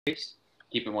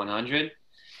Keep it 100.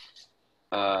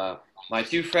 My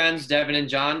two friends, Devin and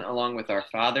John, along with our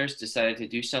fathers, decided to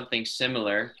do something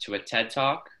similar to a TED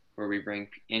Talk, where we bring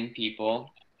in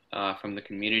people from the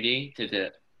community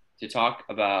to talk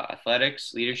about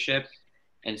athletics, leadership,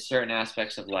 and certain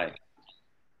aspects of life.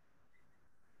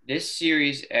 This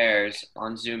series airs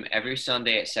on Zoom every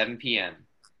Sunday at 7 p.m.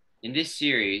 In this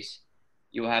series,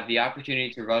 you will have the opportunity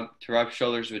to rub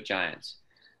shoulders with giants.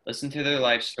 Listen to their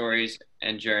life stories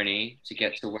and journey to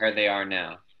get to where they are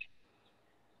now.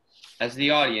 As the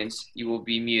audience, you will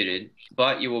be muted,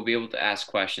 but you will be able to ask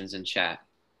questions and chat.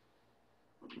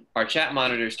 Our chat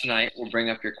monitors tonight will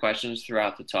bring up your questions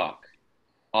throughout the talk.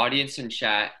 Audience and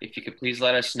chat, if you could please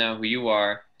let us know who you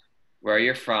are, where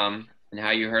you're from, and how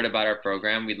you heard about our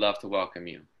program, we'd love to welcome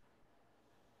you.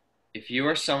 If you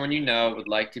or someone you know would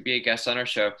like to be a guest on our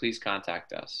show, please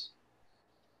contact us.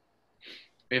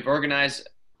 We've organized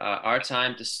our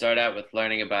time to start out with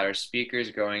learning about our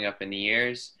speakers growing up in the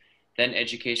years, then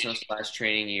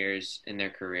educational/training years in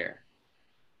their career.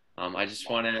 I just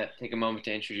want to take a moment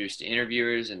to introduce the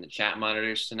interviewers and the chat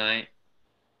monitors tonight.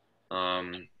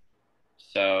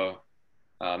 Mr.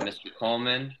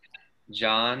 Coleman,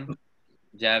 John,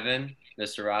 Devin,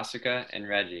 Mr. Rossica, and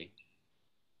Reggie.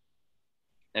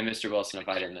 And Mr. Wilson, if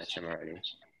I didn't mention him already.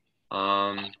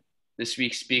 This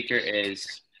week's speaker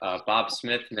is Bob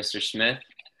Smith. Mr. Smith,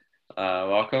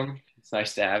 welcome. It's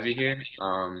nice to have you here.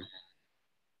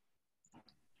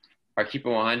 Our Keep It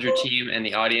 100 team and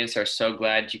the audience are so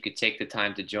glad you could take the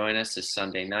time to join us this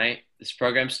Sunday night. This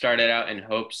program started out in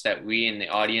hopes that we in the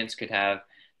audience could have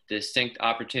the distinct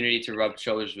opportunity to rub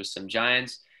shoulders with some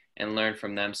giants and learn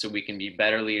from them so we can be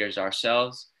better leaders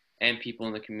ourselves and people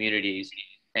in the communities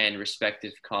and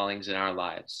respective callings in our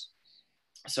lives.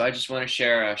 So I just want to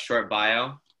share a short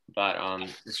bio about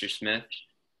Mr. Smith.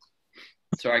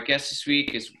 So our guest this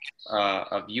week is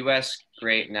of U.S.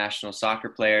 great national soccer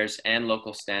players and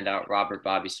local standout Robert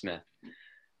Bobby Smith.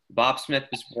 Bob Smith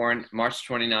was born March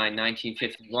 29,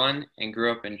 1951 and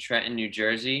grew up in Trenton, New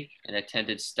Jersey and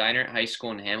attended Steinert High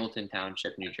School in Hamilton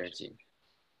Township, New Jersey.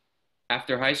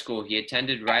 After high school, he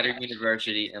attended Rider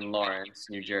University in Lawrence,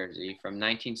 New Jersey from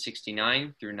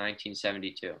 1969 through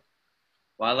 1972.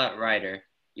 While at Rider,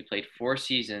 he played 4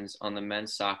 seasons on the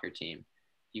men's soccer team.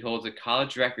 He holds a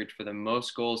college record for the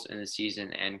most goals in the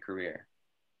season and career.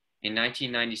 In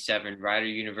 1997, Rider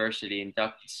University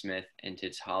inducted Smith into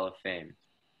its Hall of Fame.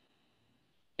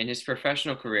 In his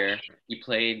professional career, he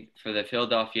played for the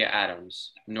Philadelphia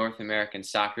Atoms, North American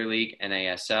Soccer League,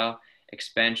 NASL,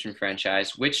 expansion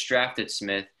franchise, which drafted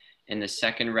Smith in the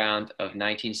second round of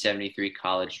 1973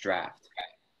 college draft.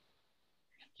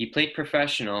 He played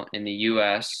professional in the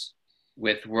U.S.,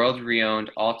 with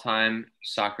world-renowned all-time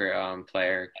soccer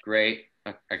player,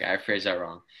 I phrased that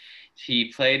wrong.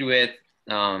 He played with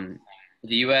the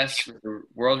U.S. with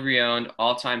world-renowned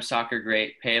all-time soccer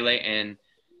great Pele and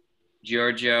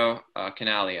Giorgio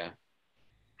Chinaglia.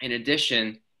 In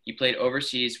addition, he played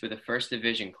overseas with a first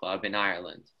division club in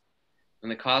Ireland. When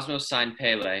the Cosmos signed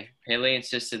Pele, Pele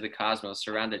insisted the Cosmos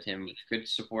surrounded him with good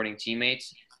supporting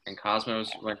teammates, and Cosmos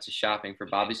went to shopping for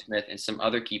Bobby Smith and some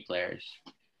other key players.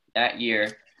 That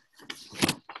year,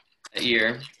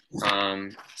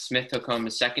 Smith took home the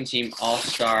second team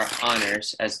All-Star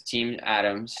honors as Team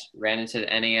Adams ran into the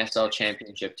NASL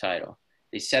championship title.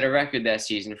 They set a record that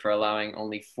season for allowing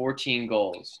only 14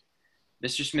 goals.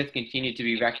 Mr. Smith continued to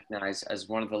be recognized as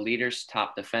one of the league's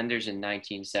top defenders in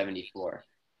 1974.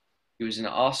 He was an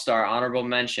All-Star honorable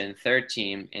mention third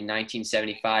team in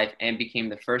 1975 and became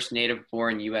the first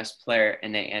native-born U.S. player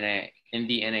in the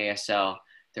NASL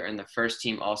to earn the first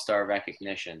team All-Star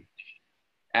recognition.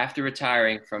 After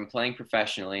retiring from playing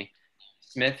professionally,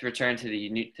 Smith returned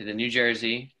to New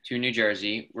Jersey,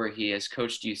 where he has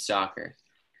coached youth soccer.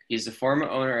 He is the former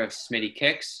owner of Smitty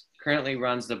Kicks, currently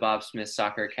runs the Bob Smith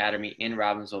Soccer Academy in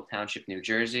Robbinsville Township, New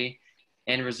Jersey,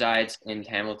 and resides in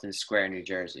Hamilton Square, New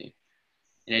Jersey.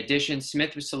 In addition,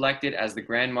 Smith was selected as the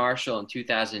Grand Marshal in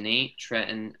 2008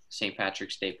 Trenton St.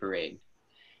 Patrick's Day Parade.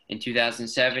 In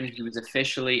 2007, he was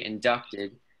officially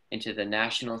inducted into the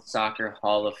National Soccer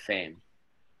Hall of Fame.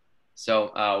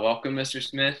 So welcome, Mr.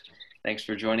 Smith. Thanks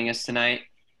for joining us tonight.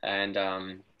 And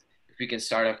if we can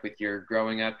start up with your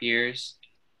growing up years,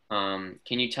 can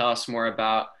you tell us more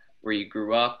about where you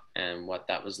grew up and what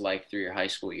that was like through your high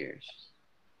school years?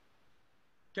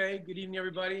 Okay, good evening,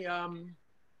 everybody. I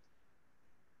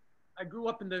grew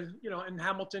up in in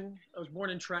Hamilton. I was born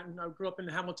in Trenton. I grew up in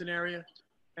the Hamilton area,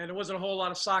 and there wasn't a whole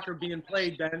lot of soccer being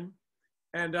played then.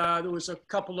 And there was a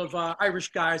couple of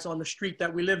Irish guys on the street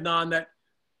that we lived on that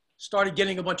started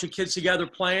getting a bunch of kids together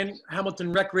playing.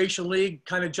 Hamilton Recreation League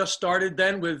kind of just started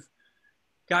then with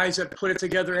guys that put it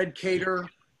together, Ed Cater,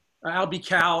 Albie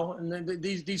Cow, and then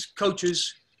these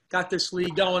coaches got this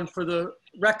league going for the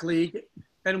rec league.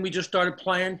 And we just started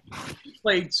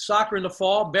played soccer in the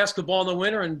fall, basketball in the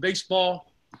winter, and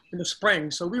baseball in the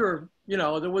spring. So we were,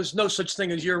 there was no such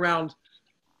thing as year-round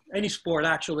any sport,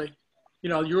 actually.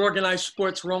 Your organized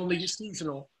sports were only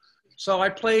seasonal. So I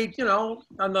played,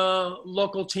 on the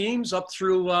local teams up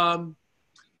through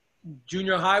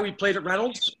junior high. We played at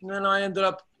Reynolds, and then I ended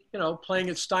up, playing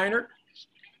at Steinert,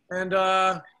 and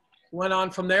went on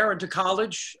from there into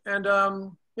college, and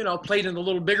played in a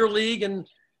little bigger league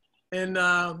in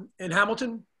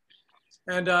Hamilton,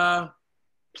 and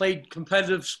played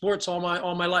competitive sports all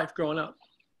my life growing up.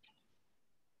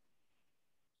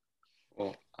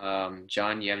 Cool.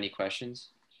 John, you have any questions?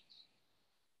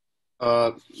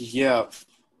 Yeah.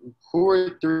 Who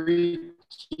are 3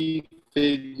 key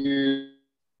figures?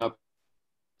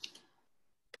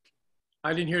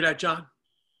 I didn't hear that, John.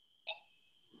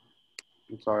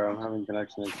 I'm sorry, I'm having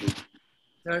connection issues.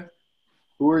 Okay.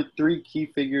 Who are 3 key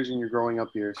figures in your growing up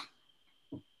years?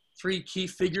 3 key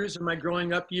figures in my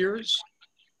growing up years?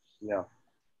 Yeah.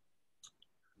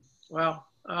 Well,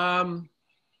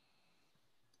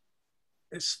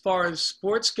 as far as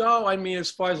sports go,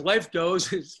 as far as life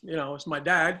goes, it's my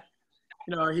dad.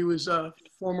 He was a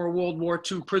former World War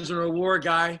II prisoner of war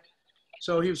guy.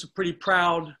 So he was a pretty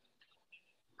proud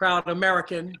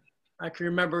American. I can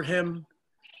remember him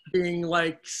being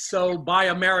so buy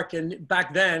American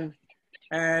back then.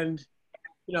 And,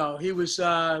 he was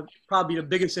probably the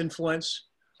biggest influence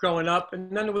growing up.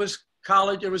 And then it was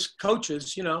college, it was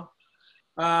coaches,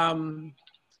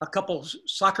 a couple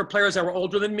soccer players that were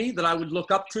older than me that I would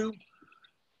look up to,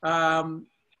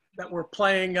 that were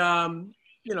playing,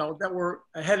 that were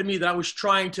ahead of me that I was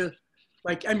trying to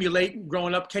emulate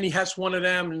growing up. Kenny Hess, one of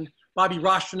them, and Bobby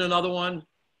Rostron, another one.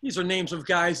 These are names of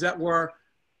guys that were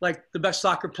the best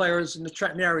soccer players in the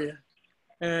Trenton area.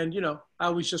 And, I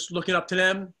was just looking up to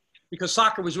them because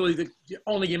soccer was really the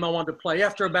only game I wanted to play.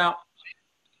 After about,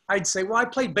 I'd say, I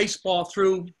played baseball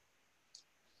through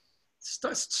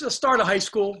start of high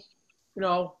school,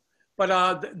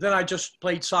 but then I just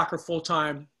played soccer full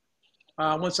time.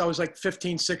 Once I was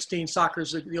 15, 16, soccer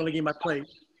is the only game I played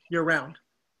year round.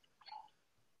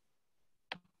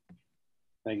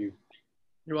 Thank you.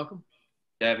 You're welcome.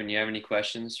 Devin, you have any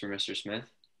questions for Mr. Smith?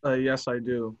 Yes, I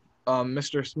do.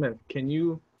 Mr. Smith, can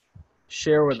you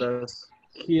share with us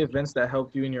key events that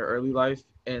helped you in your early life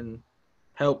and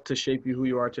helped to shape you who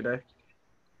you are today?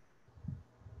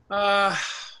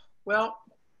 Well,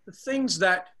 the things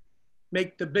that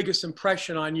make the biggest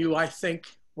impression on you, I think,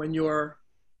 when you're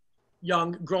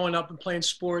young, growing up and playing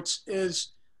sports,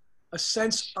 is a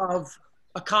sense of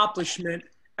accomplishment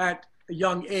at a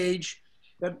young age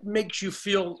that makes you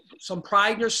feel some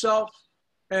pride in yourself,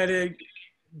 and it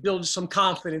builds some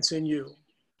confidence in you.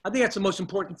 I think that's the most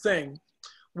important thing,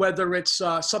 whether it's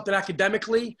something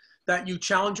academically that you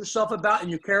challenge yourself about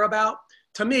and you care about.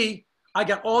 To me, I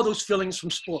got all those feelings from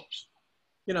sports.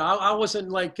 I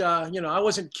wasn't I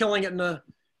wasn't killing it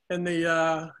in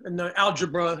the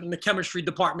algebra and the chemistry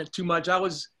department too much. I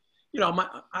was,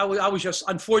 I was just,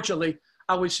 unfortunately,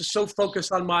 I was just so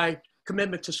focused on my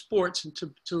commitment to sports and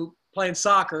to playing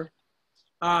soccer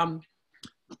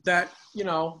that,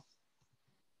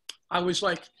 I was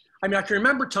I can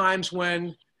remember times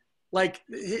when,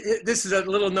 this is a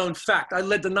little known fact. I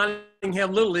led the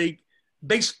Nottingham Little League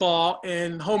baseball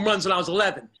in home runs when I was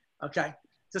 11. Okay.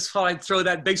 Just how I'd throw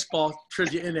that baseball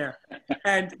trivia in there.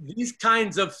 And these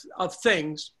kinds of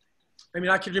things,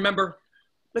 I can remember,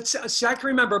 I can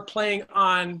remember playing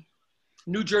on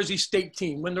New Jersey state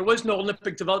team when there was no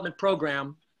Olympic development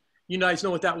program. You guys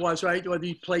know what that was, right? Whether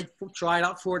you tried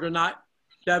out for it or not.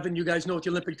 Devin, you guys know what the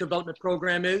Olympic development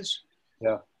program is?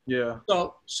 Yeah. Yeah.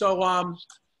 So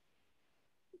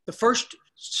the first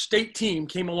state team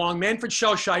came along. Manfred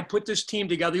Schelscheid put this team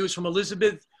together. He was from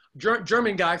Elizabeth,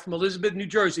 German guy from Elizabeth, New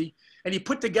Jersey, and he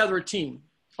put together a team,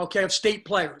 of state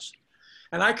players.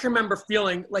 And I can remember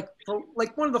feeling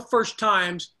one of the first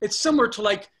times, it's similar to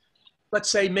let's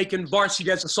say making varsity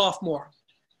as a sophomore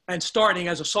and starting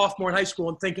as a sophomore in high school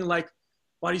and thinking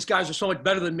wow, these guys are so much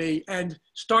better than me, and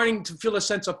starting to feel a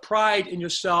sense of pride in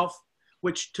yourself,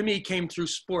 which to me came through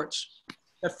sports,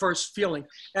 that first feeling.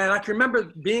 And I can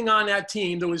remember being on that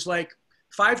team. There was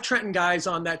 5 Trenton guys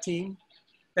on that team,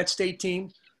 that state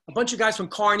team, a bunch of guys from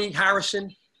Kearney,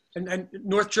 Harrison, and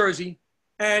North Jersey.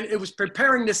 And it was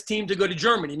preparing this team to go to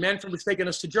Germany. Manfred was taking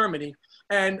us to Germany.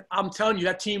 And I'm telling you,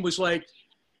 that team was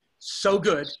so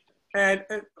good. And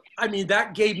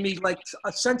that gave me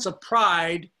a sense of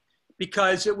pride,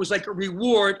 because it was like a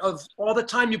reward of all the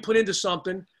time you put into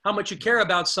something, how much you care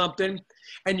about something,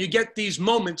 and you get these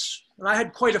moments. And I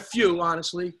had quite a few,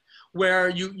 honestly,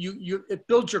 where it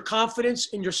builds your confidence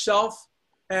in yourself,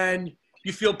 and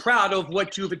you feel proud of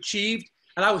what you've achieved.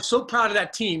 And I was so proud of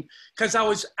that team because I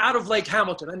was out of Lake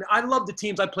Hamilton. I mean, I love the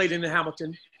teams I played in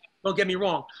Hamilton. Don't get me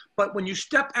wrong. But when you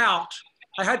step out,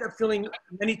 I had that feeling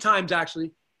many times actually,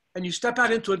 and you step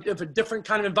out into a different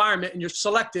kind of environment and you're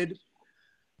selected.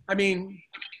 I mean,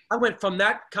 I went from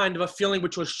that kind of a feeling,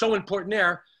 which was so important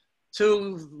there,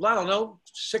 to, I don't know,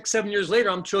 6, 7 years later,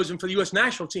 I'm chosen for the U.S.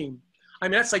 national team. I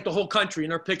mean, that's like the whole country,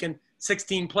 and they're picking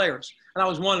 16 players, and I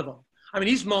was one of them. I mean,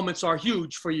 these moments are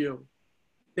huge for you.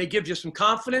 They give you some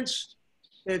confidence.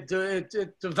 It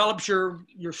develops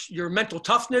your mental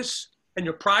toughness and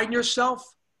your pride in yourself.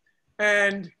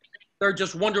 And they're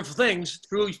just wonderful things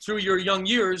through your young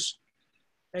years.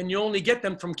 And you only get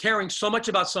them from caring so much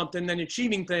about something and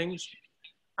achieving things.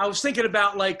 I was thinking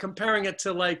about like comparing it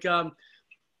to like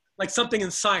something in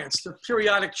science, the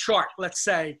periodic chart, let's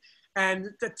say. And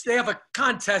they have a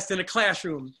contest in a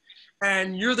classroom.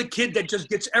 And you're the kid that just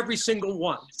gets every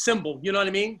single symbol, you know what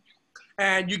I mean?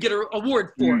 And you get an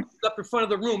award for it. Up in front of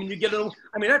the room, and you get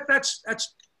I mean, that's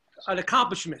an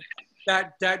accomplishment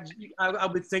that I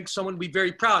would think someone would be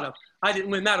very proud of. I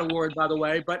didn't win that award, by the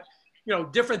way, but you know,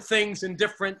 different things in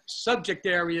different subject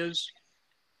areas.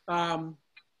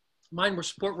 Mine were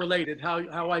sport related.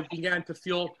 How I began to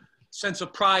feel a sense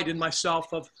of pride in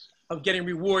myself of getting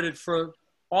rewarded for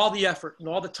all the effort and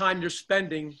all the time you're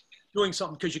spending doing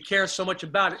something because you care so much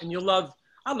about it, and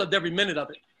I loved every minute of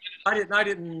it. I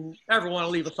didn't ever want to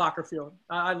leave a soccer field.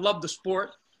 I loved the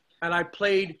sport, and I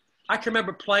played. I can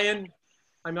remember playing.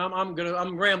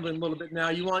 I'm rambling a little bit now.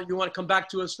 You want to come back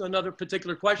to us another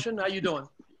particular question? How you doing?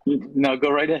 No, go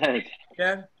right ahead.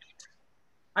 Yeah,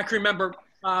 I can remember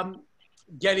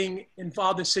getting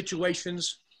involved in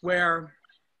situations where,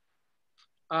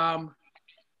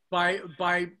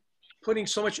 by putting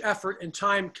so much effort and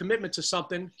time commitment to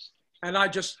something, and I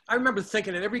remember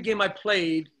thinking that every game I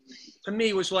played, to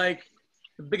me, was like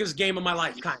the biggest game of my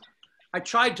life, kind of. I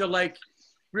tried to like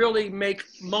really make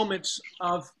moments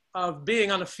of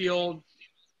being on the field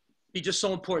be just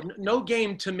so important. No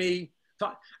game to me,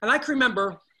 and I can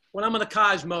remember when I'm on the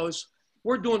Cosmos,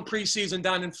 we're doing preseason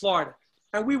down in Florida,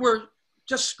 and we were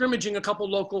just scrimmaging a couple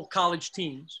local college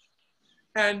teams.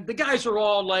 And the guys are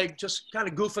all like just kind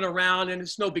of goofing around, and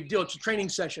it's no big deal. It's a training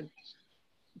session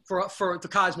for the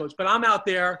Cosmos. But I'm out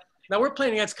there. Now we're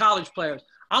playing against college players.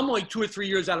 I'm only 2 or 3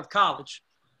 years out of college,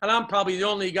 and I'm probably the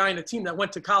only guy in the team that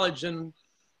went to college in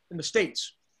the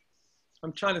States.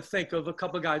 I'm trying to think of a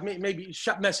couple of guys. Maybe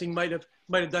Shep Messing might have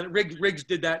done it. Riggs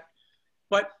did that.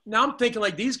 But now I'm thinking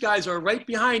like these guys are right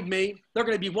behind me. They're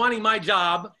going to be wanting my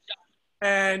job,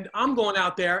 and I'm going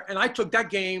out there. And I took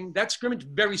that scrimmage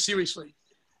very seriously,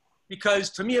 because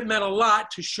to me it meant a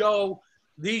lot to show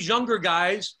these younger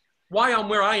guys why I'm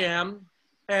where I am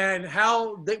and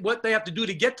what they have to do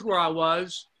to get to where I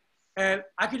was. And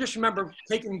I could just remember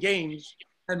taking games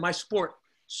and my sport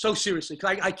so seriously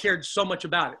because I cared so much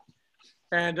about it.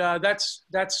 And that's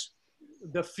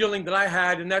the feeling that I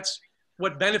had, and that's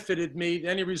what benefited me.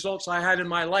 Any results I had in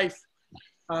my life,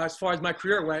 as far as my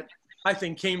career went, I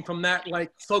think came from that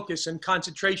like focus and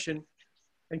concentration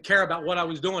and care about what I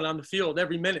was doing on the field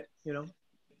every minute, you know?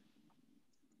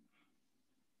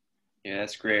 Yeah,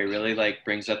 that's great. It really like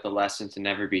brings up the lesson to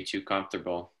never be too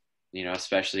comfortable, you know,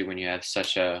 especially when you have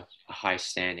such a high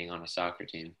standing on a soccer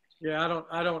team. Yeah,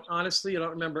 I don't honestly, I don't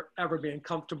remember ever being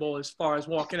comfortable as far as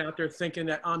walking out there thinking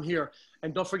that I'm here.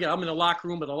 And don't forget, I'm in the locker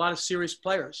room with a lot of serious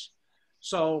players.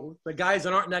 So the guys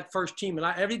that aren't in that first team, and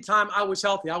every time I was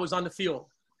healthy, I was on the field.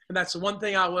 And that's the one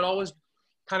thing I would always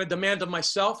kind of demand of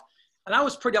myself. And I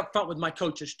was pretty upfront with my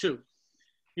coaches too.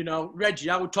 You know, Reggie,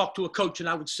 I would talk to a coach and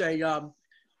I would say,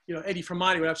 you know, Eddie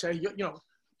Fermani would say,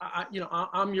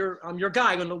 I'm your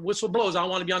guy. When the whistle blows, I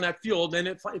want to be on that field. And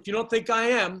if you don't think I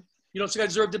am, you don't think I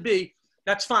deserve to be,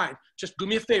 that's fine. Just do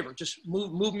me a favor. Just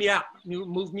move me out.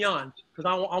 Move me on, because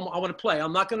I want to play.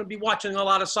 I'm not going to be watching a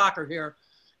lot of soccer here.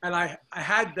 And I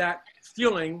had that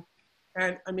feeling.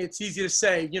 And I mean, it's easy to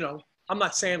say, you know, I'm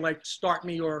not saying like start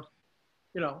me or,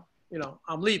 you know,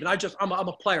 I'm leaving. I'm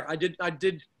a player. I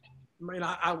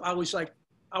was like,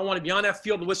 I want to be on that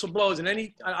field, the whistle blows. And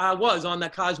I was on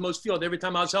that Cosmos field every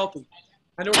time I was healthy.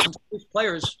 And there were some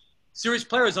serious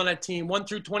players on that team, 1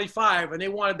 through 25, and they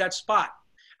wanted that spot.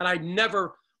 And I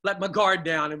never let my guard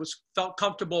down. Felt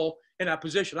comfortable in that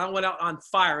position. I went out on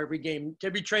fire every game,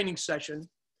 every training session.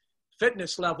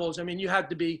 Fitness levels, I mean, I had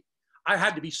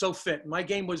to be so fit. My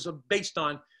game was based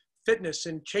on fitness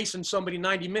and chasing somebody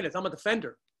 90 minutes. I'm a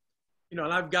defender. you know,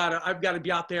 and I've got to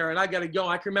be out there and I got to go.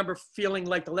 I can remember feeling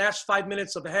like the last 5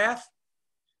 minutes of a half,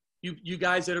 you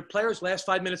guys that are players, last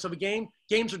 5 minutes of a game,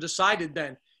 games are decided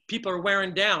then. People are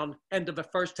wearing down end of the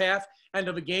first half, end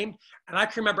of a game. And I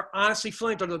can remember honestly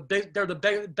feeling they're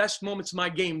the best moments of my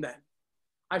game then.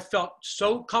 I felt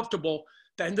so comfortable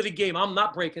at the end of the game. I'm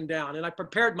not breaking down. And I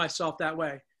prepared myself that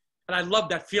way. And I love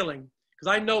that feeling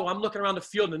because I know I'm looking around the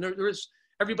field and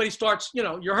everybody starts, you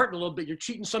know, you're hurting a little bit. You're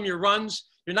cheating some of your runs.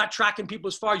 You're not tracking people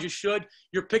as far as you should.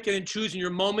 You're picking and choosing your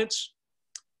moments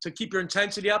to keep your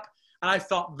intensity up. And I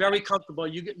felt very comfortable.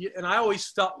 And I always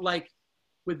felt like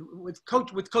with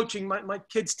coaching my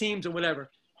kids' teams or whatever,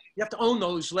 you have to own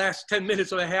those last 10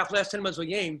 minutes of a half, last 10 minutes of a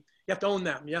game. You have to own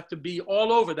them. You have to be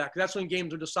all over that because that's when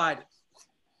games are decided.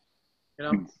 You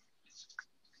know?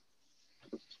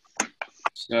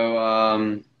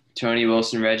 So, Tony,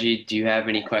 Wilson, Reggie, do you have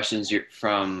any questions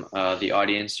from the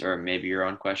audience or maybe your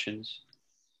own questions?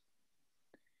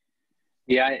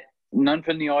 Yeah, none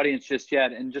from the audience just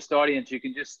yet. And just audience, you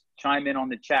can just chime in on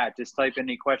the chat. Just type in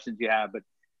any questions you have. But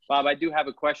Bob, I do have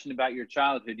a question about your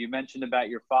childhood. You mentioned about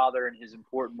your father and his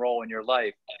important role in your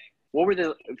life. What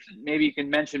were maybe you can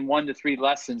mention 1 to 3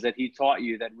 lessons that he taught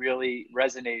you that really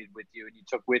resonated with you and you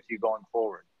took with you going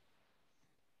forward?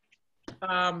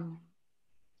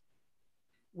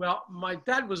 Well, my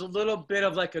dad was a little bit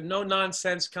of like a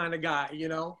no-nonsense kind of guy, you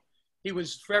know. He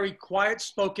was very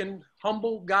quiet-spoken,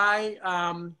 humble guy.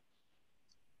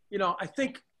 You know, I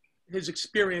think his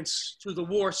experience through the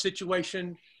war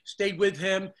situation stayed with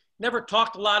him. Never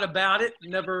talked a lot about it,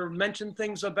 never mentioned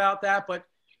things about that, but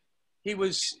he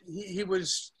was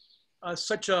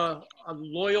such a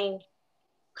loyal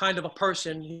kind of a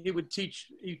person.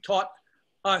 He taught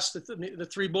us, the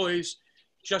 3 boys,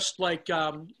 just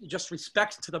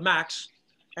respect to the max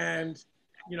and,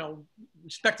 you know,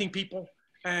 respecting people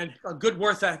and a good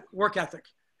work ethic.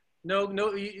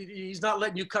 No, he's not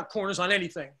letting you cut corners on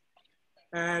anything.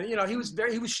 And, you know, he was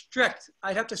strict.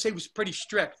 I'd have to say he was pretty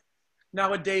strict.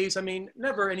 Nowadays, I mean,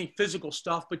 never any physical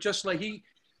stuff, but just like he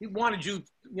wanted you,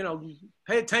 you know,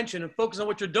 pay attention and focus on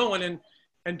what you're doing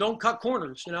and don't cut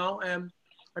corners, you know. And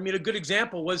I mean, a good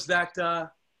example was that,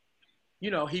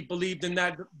 you know, he believed in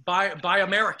that buy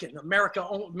American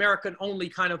only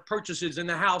kind of purchases in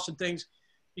the house and things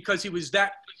because he was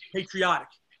that patriotic.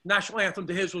 National anthem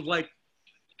to his was like,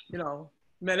 you know,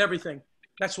 meant everything.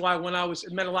 That's why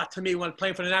it meant a lot to me when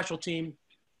playing for the national team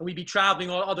and we'd be traveling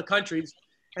all other countries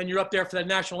and you're up there for that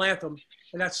national anthem.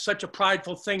 And that's such a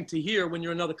prideful thing to hear when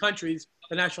you're in other countries,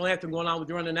 the national anthem going on with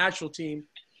you're on the national team.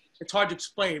 It's hard to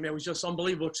explain. It was just an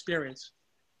unbelievable experience.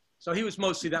 So he was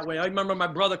mostly that way. I remember my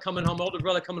brother coming home, older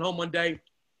brother coming home one day,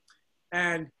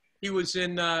 and he was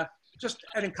in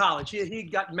college. He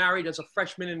got married as a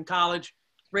freshman in college,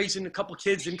 raising a couple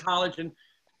kids in college and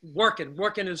working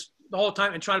the whole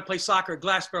time and trying to play soccer at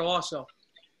Glassboro also.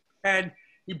 And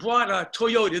he brought a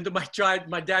Toyota into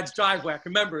my dad's driveway. I can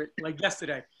remember it like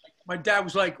yesterday. My dad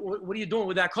was like, "What are you doing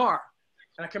with that car?"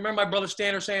 And I can remember my brother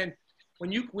Steinert saying,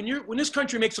 when this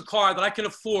country makes a car that I can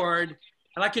afford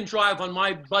and I can drive on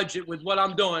my budget with what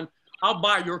I'm doing, I'll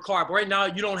buy your car. But right now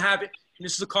you don't have it, and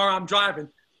this is the car I'm driving.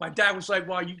 My dad was like,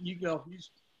 "Well, you know,"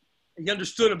 he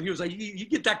understood him. He was like, you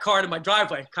get that car to my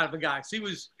driveway kind of a guy. So he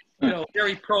was, you know,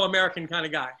 very pro-American kind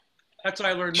of guy. That's what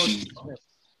I learned most from him.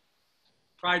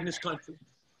 Pride in this country.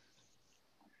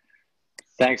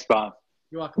 Thanks, Bob.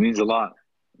 You're welcome. It means a lot.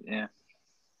 Yeah.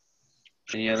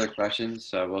 Any other questions,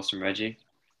 Wilson, Reggie?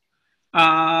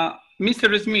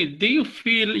 Mr. Smith, do you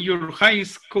feel your high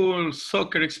school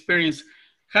soccer experience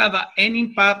had any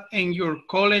impact in your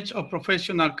college or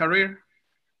professional career?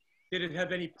 Did it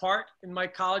have any part in my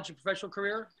college and professional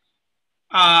career?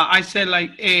 I said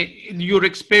like your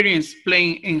experience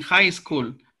playing in high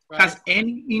school has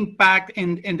any impact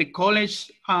in the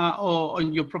college or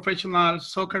on your professional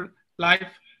soccer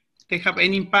life? They have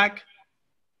any impact?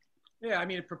 Yeah, I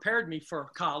mean, it prepared me for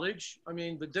college. I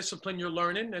mean, the discipline you're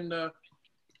learning and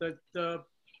the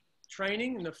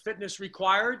training and the fitness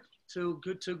required to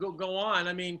go on.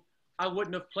 I mean, I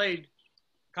wouldn't have played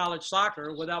college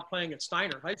soccer without playing at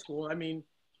Steinert High School. I mean,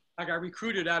 I got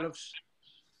recruited out of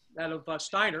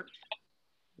Steinert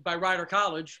by Rider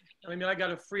College. I mean, I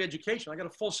got a free education. I got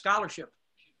a full scholarship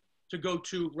to go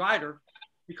to Rider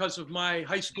because of my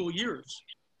high school years.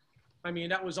 I mean,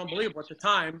 that was unbelievable at the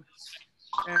time.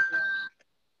 And,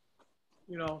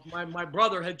 you know, my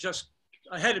brother had just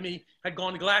ahead of me had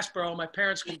gone to Glassboro. My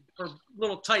parents were a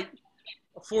little tight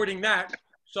affording that.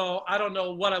 So I don't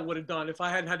know what I would have done if I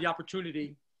hadn't had the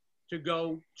opportunity to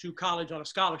go to college on a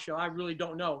scholarship. I really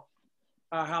don't know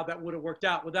how that would have worked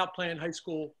out without playing high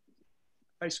school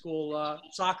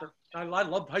soccer. I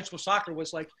loved high school soccer. It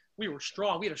we were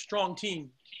strong. We had a strong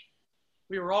team.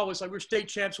 We were always like, we were state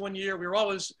champs one year. We were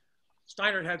always,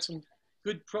 Steinert had some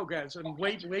good programs. And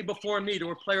way before me, there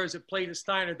were players that played at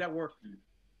Steinert that were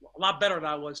a lot better than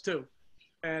I was too.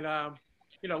 And,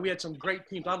 you know, we had some great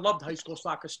teams. I loved high school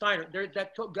soccer. Steinert,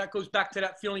 that goes back to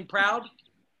that feeling proud.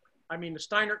 I mean, the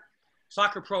Steinert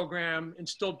soccer program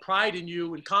instilled pride in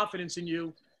you and confidence in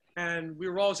you. And we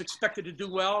were always expected to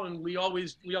do well. And we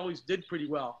always did pretty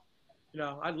well. You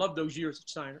know, I loved those years at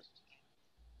Steinert.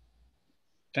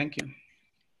 Thank you.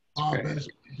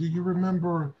 Do you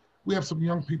remember, we have some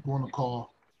young people on the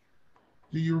call.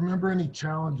 Do you remember any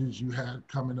challenges you had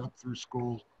coming up through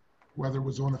school, whether it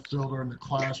was on the field or in the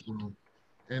classroom?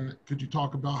 And could you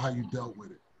talk about how you dealt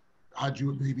with it? How'd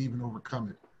you maybe even overcome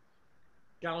it?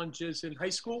 Challenges in high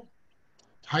school?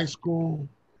 High school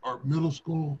or middle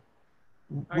school?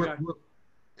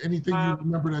 Anything you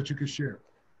remember that you could share?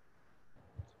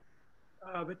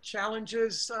 The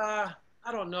challenges, I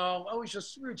don't know. We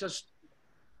were just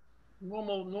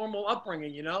normal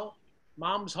upbringing, you know.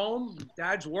 Mom's home,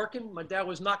 dad's working. My dad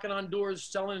was knocking on doors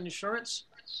selling insurance,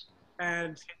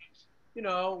 and you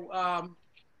know,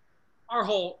 our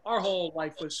whole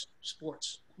life was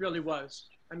sports. Really was.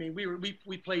 I mean,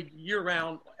 we played year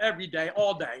round, every day,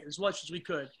 all day, as much as we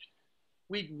could.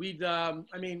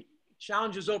 I mean,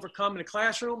 challenges overcome in the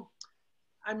classroom.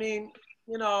 I mean,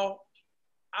 you know,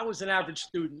 I was an average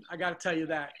student. I got to tell you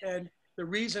that. And the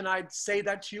reason I'd say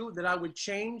that to you, that I would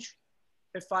change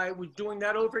if I was doing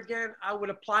that over again, I would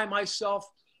apply myself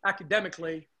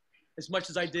academically as much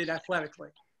as I did athletically.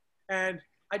 And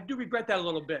I do regret that a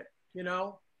little bit, you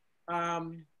know. I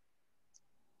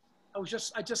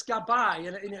just got by,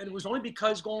 and it was only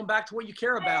because going back to what you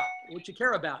care about,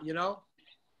 you know.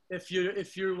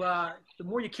 The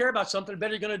more you care about something, the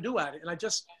better you're going to do at it. And I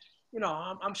just, you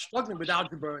know, I'm struggling with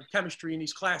algebra and chemistry in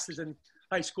these classes in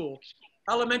high school.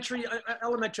 Elementary, I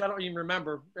don't even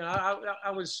remember.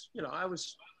 I was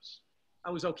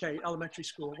okay, elementary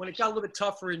school. When it got a little bit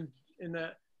tougher in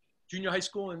the junior high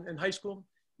school and high school,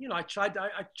 you know,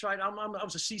 I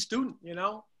was a C student, you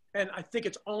know, and I think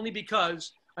it's only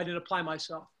because I didn't apply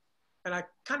myself. And I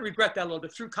kind of regret that a little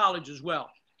bit through college as well,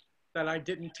 that I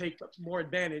didn't take more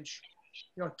advantage.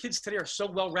 You know, kids today are so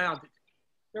well-rounded.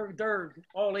 They're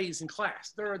all A's in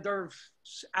class. They're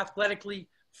athletically,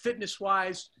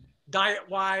 fitness-wise,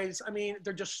 diet-wise. I mean,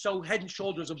 they're just so head and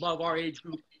shoulders above our age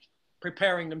group,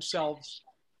 preparing themselves,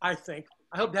 I think.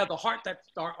 I hope they have the heart that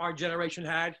our generation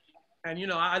had. And, you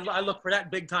know, I look for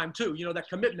that big time too, you know, that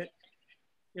commitment,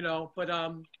 you know. But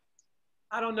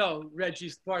I don't know, Reggie,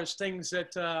 as far as things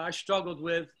that I struggled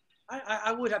with,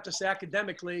 I would have to say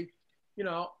academically, you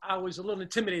know, I was a little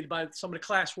intimidated by some of the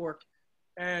classwork,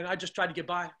 and I just tried to get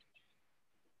by,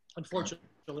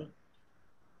 unfortunately.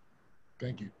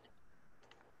 Thank you.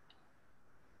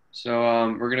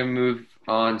 So we're gonna move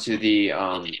on to the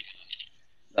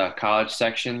college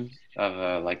section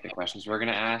of like the questions we're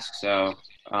gonna ask. So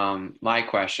my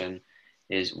question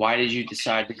is, why did you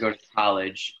decide to go to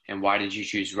college, and why did you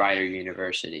choose Rider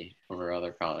University over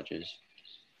other colleges?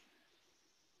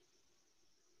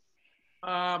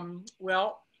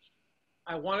 Well,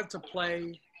 I wanted to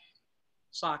play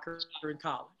soccer in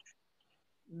college.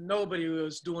 Nobody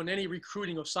was doing any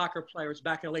recruiting of soccer players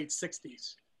back in the late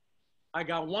 60s. I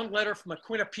got one letter from a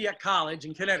Quinnipiac College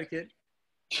in Connecticut.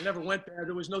 I never went there.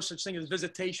 There was no such thing as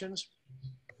visitations.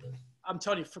 I'm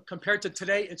telling you, compared to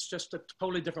today, it's just a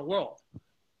totally different world.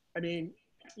 I mean,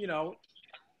 you know,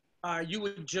 I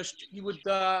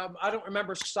don't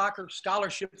remember soccer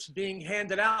scholarships being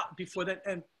handed out before that.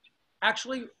 And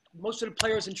actually, most of the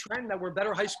players in Trenton that were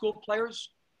better high school players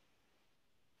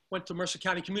went to Mercer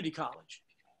County Community College.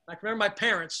 I can remember my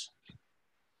parents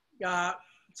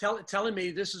telling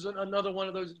me this is another one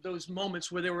of those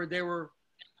moments where they were,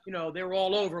 you know, they were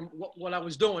all over what I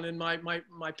was doing in my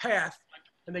path,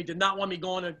 and they did not want me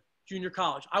going to junior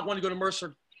college. I wanted to go to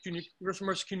Mercer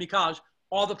Community College.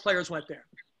 All the players went there,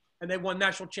 and they won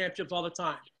national championships all the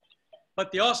time.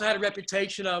 But they also had a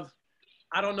reputation of,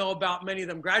 I don't know about many of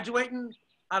them graduating.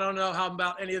 I don't know how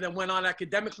about any of them went on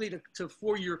academically to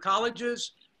four-year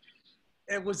colleges.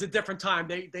 It was a different time.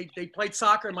 They played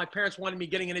soccer, and my parents wanted me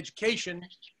getting an education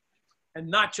and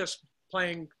not just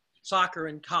playing soccer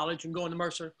in college and going to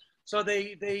Mercer. So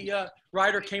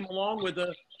Ryder came along with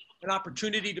an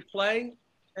opportunity to play,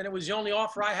 and it was the only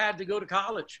offer I had to go to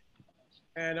college.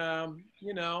 And,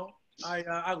 you know,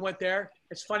 I went there.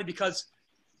 It's funny because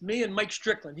me and Mike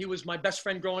Strickland, he was my best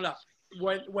friend growing up,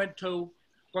 we're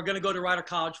going to go to Ryder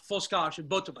College, full scholarship,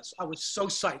 both of us. I was so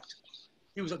psyched.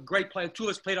 He was a great player. Two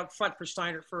of us played up front for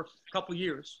Steinert for a couple of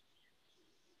years.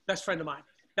 Best friend of mine.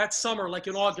 that summer, like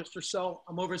in August or so,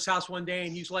 I'm over his house one day,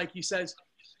 and he says,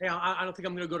 hey, I don't think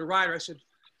I'm going to go to Ryder. I said,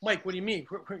 Mike, what do you mean?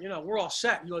 We're all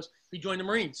set. He goes, he joined the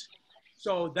Marines.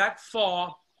 So that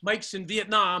fall, Mike's in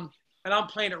Vietnam, and I'm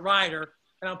playing at Ryder,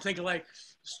 and I'm thinking like,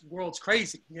 this world's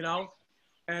crazy,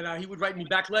 And he would write me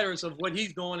back letters of what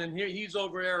he's doing, and he's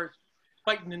over there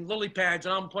fighting in lily pads,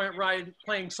 and I'm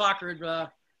playing soccer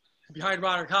behind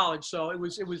Ryder College. So that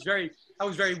was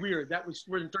very weird. That was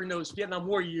during those Vietnam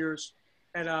War years,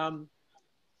 and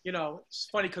it's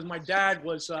funny because my dad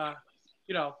was,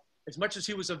 as much as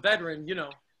he was a veteran,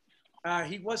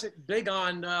 he wasn't big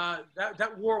on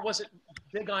that war. Wasn't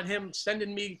big on him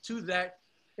sending me to that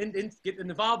and getting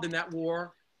involved in that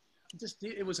war.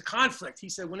 It was a conflict. He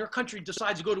said, when their country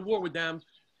decides to go to war with them,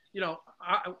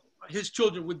 his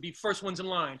children would be first ones in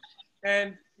line.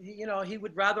 And he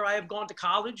would rather I have gone to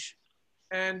college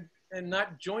and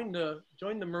not join the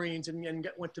Marines and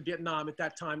went to Vietnam at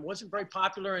that time. It wasn't very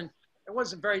popular, and it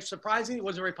wasn't very surprising. It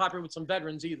wasn't very popular with some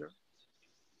veterans either.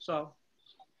 So,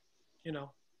 did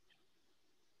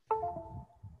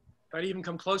I even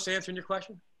come close to answering your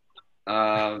question?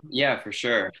 Yeah, for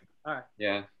sure. All right.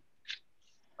 Yeah.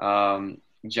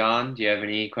 John, do you have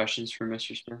any questions for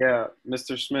Mr. Smith? Yeah,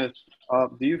 Mr. Smith,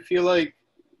 do you feel like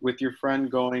with your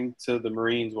friend going to the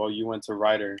Marines while you went to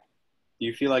Ryder, do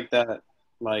you feel like that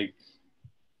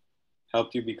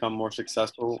helped you become more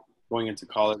successful going into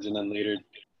college and then later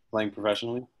playing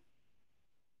professionally?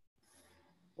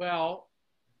 Well,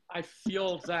 I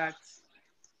feel that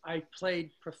I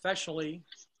played professionally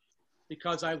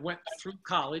because I went through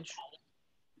college,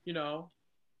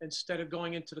 instead of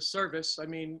going into the service. I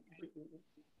mean,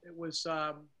 it was,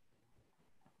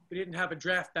 we didn't have a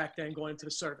draft back then going into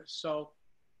the service. So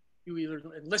you either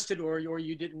enlisted or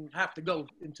you didn't have to go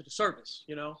into the service,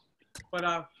 But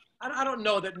I don't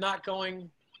know that not going,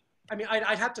 I mean,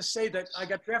 I'd have to say that I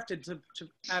got drafted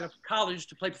out of college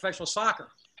to play professional soccer.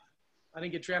 I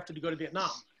didn't get drafted to go to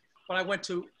Vietnam. But I went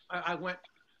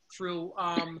through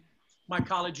my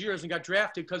college years and got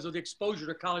drafted because of the exposure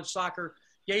that college soccer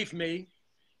gave me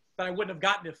that I wouldn't have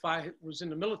gotten if I was in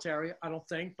the military, I don't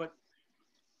think. But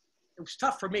it was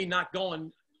tough for me not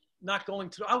going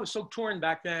to, I was so torn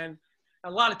back then.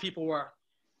 A lot of people were.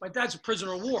 My dad's a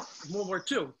prisoner of war, World War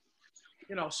II.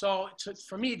 So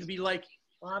for me to be like,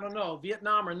 well, I don't know,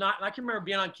 Vietnam or not. And I can remember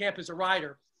being on campus at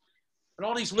Ryder, and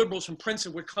all these liberals from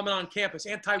Princeton would come in on campus,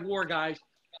 anti-war guys,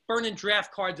 burning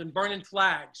draft cards and burning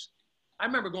flags. I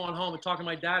remember going home and talking to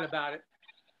my dad about it.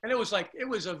 And it was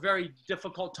a very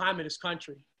difficult time in this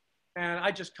country. And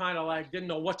I just kind of didn't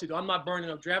know what to do. I'm not burning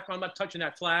a draft card. I'm not touching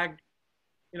that flag.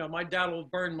 My dad will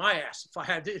burn my ass if I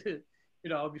had to,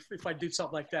 if I did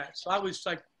something like that. So I was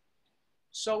it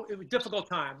was a difficult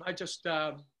time. I just,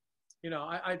 I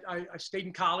stayed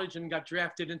in college and got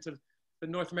drafted into the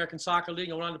North American Soccer League.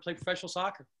 I went on to play professional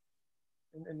soccer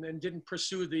and didn't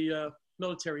pursue the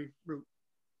military route.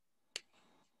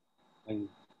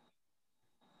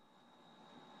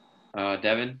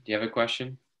 Devin, do you have a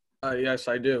question? Yes,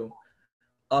 I do.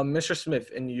 Mr.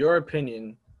 Smith, in your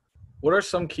opinion, what are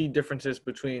some key differences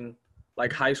between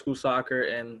high school soccer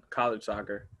and college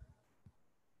soccer?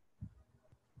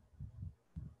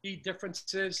 Key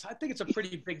differences, I think it's a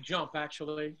pretty big jump,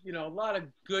 actually. A lot of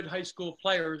good high school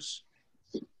players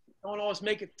don't always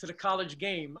make it to the college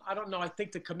game. I don't know. I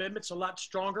think the commitment's a lot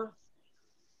stronger.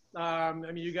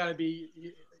 You got to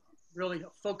be really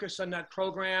focused on that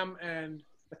program, and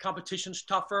the competition's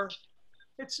tougher.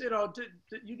 It's,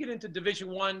 you get into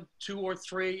Division I, II, or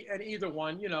III, and either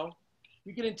one,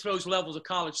 you get into those levels of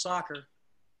college soccer.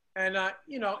 And,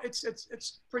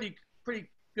 it's pretty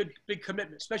good, big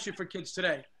commitment, especially for kids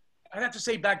today. I'd have to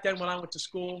say back then when I went to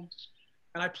school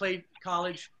and I played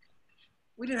college,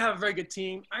 we didn't have a very good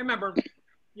team. I remember,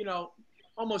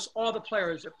 almost all the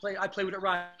players that I played with at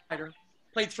Ryder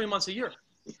played 3 months a year.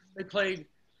 They played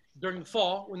during the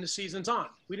fall when the season's on.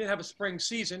 We didn't have a spring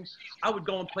season. I would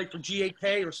go and play for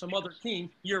GAK or some other team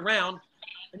year round.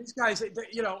 And these guys, it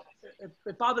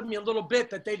bothered me a little bit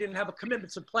that they didn't have a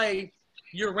commitment to play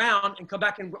year round and come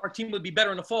back and our team would be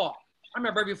better in the fall. I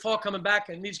remember every fall coming back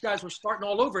and these guys were starting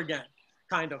all over again,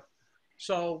 kind of.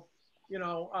 So,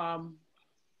 I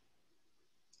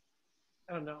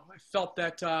don't know. I felt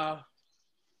that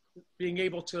being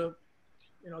able to,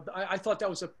 I thought that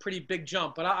was a pretty big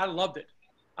jump, but I loved it.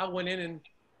 I went in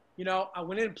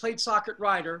and played soccer at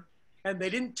Ryder, and they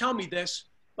didn't tell me this,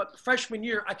 but freshman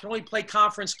year, I could only play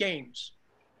conference games.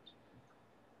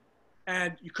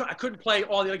 And I couldn't play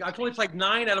I could only play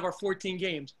 9 out of our 14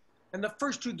 games. And the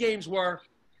first 2 games were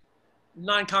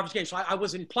non-conference games, so I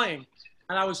wasn't playing.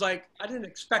 And I didn't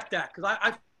expect that, because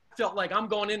I felt like I'm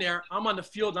going in there, I'm on the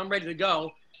field, I'm ready to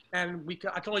go. and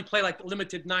I could only play like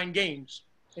limited 9 games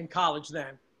in college then.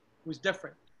 It was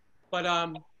different. But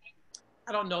I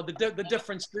don't know. The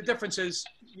difference is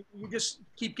you just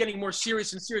keep getting more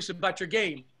serious and serious about your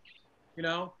game. You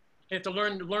know, you have to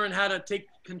learn how to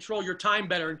control your time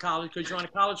better in college because you're on a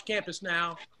college campus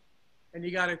now, and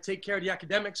you got to take care of the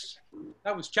academics.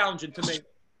 That was challenging to me.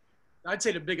 I'd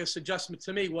say the biggest adjustment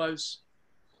to me was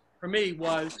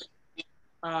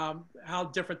how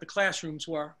different the classrooms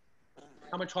were,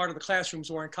 how much harder the classrooms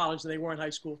were in college than they were in high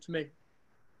school to me.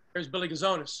 There's Billy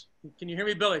Gazonis. Can you hear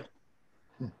me, Billy?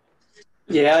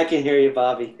 Yeah, I can hear you,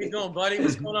 Bobby. How you doing, buddy?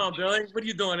 What's going on, Billy? What are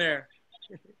you doing there?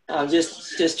 I'm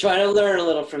just trying to learn a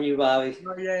little from you, Bobby.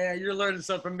 Oh, yeah, you're learning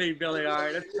something from me, Billy. All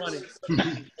right, that's funny.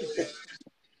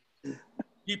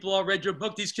 People all read your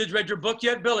book. These kids read your book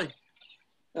yet, Billy?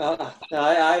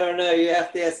 I don't know. You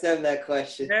have to ask them that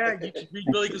question. Yeah, you should read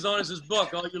Billy Gazonis'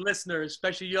 book, all your listeners,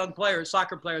 especially young players,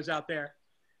 soccer players out there.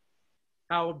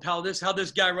 How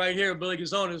this guy right here, Billy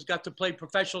Gazonis, got to play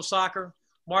professional soccer,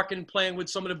 marking, playing with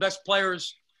some of the best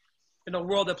players in the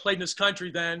world that played in this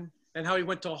country then, and how he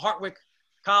went to Hartwick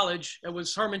College. It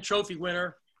was Herman Trophy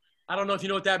winner. I don't know if you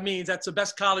know what that means. That's the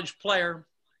best college player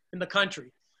in the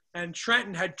country. And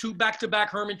Trenton had 2 back-to-back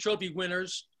Herman Trophy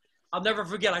winners. I'll never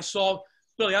forget. I saw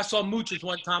Mooch's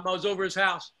one time. I was over his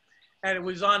house, and it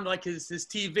was on like his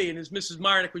TV, and his Mrs.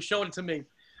 Myrick was showing it to me.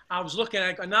 I was looking at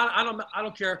it, and I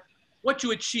don't care what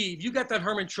you achieve. You got that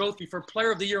Herman Trophy for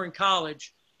Player of the Year in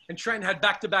college, and Trenton had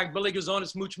back-to-back Billy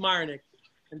Gazonis, Mooch Myrick,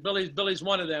 and Billy's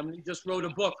one of them. And he just wrote a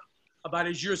book about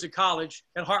his years at college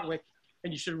at Hartwick,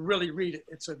 and you should really read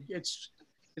it.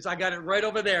 I got it right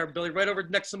over there, Billy, right over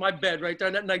next to my bed, right there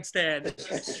on that nightstand.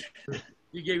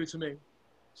 You gave it to me.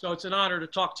 So it's an honor to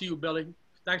talk to you, Billy.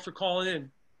 Thanks for calling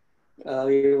in. Oh,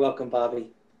 you're welcome,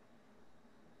 Bobby.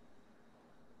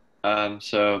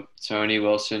 So Tony,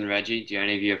 Wilson, Reggie, do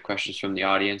any of you have questions from the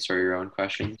audience or your own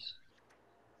questions?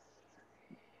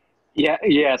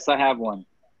 Yes, I have one.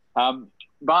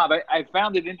 Bob, I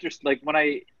found it interesting. Like when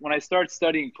I started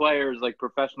studying players, like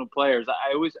professional players,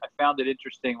 I found it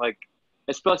interesting. Like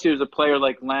especially as a player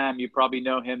like Lamb, you probably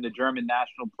know him, the German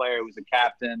national player who was a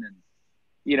captain. And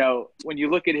you know, when you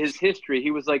look at his history,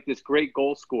 he was like this great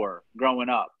goal scorer growing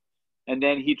up, and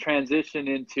then he transitioned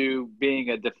into being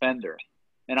a defender.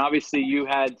 And obviously, you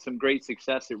had some great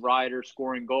success at Ryder,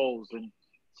 scoring goals. And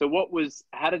so,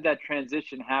 how did that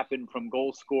transition happen from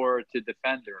goal scorer to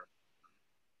defender?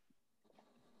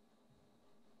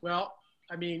 Well,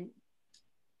 I mean,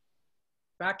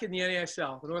 back in the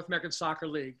NASL, the North American Soccer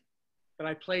League, that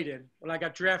I played in, when I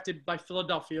got drafted by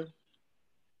Philadelphia,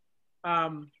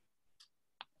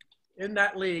 in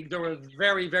that league, there were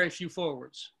very, very few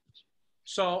forwards.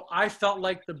 So I felt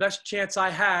like the best chance I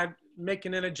had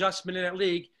making an adjustment in that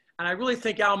league, and I really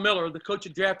think Al Miller, the coach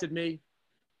that drafted me,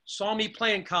 saw me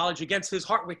play in college against his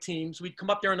Hartwick teams. We'd come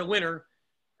up there in the winter,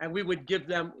 and we would give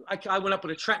them – I went up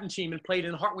with a Trenton team and played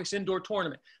in Hartwick's indoor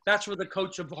tournament. That's where the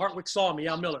coach of Hartwick saw me,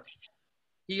 Al Miller.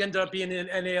 He ended up being an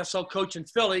NASL coach in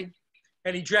Philly,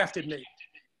 and he drafted me.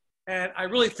 And I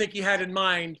really think he had in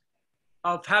mind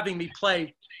of having me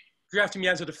play, drafting me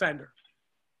as a defender.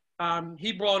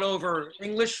 He brought over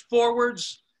English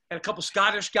forwards and a couple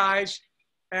Scottish guys,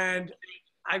 and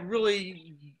I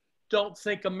really don't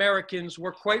think Americans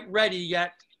were quite ready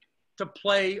yet to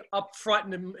play up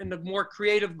front in the more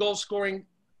creative goal scoring.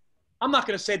 I'm not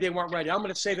going to say they weren't ready. I'm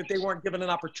going to say that they weren't given an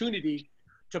opportunity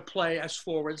to play as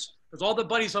forwards. Because all the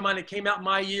buddies of mine that came out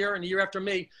my year and the year after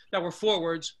me that were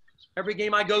forwards, every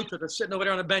game I go to, they're sitting over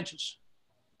there on the benches.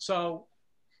 So,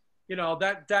 you know,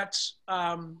 that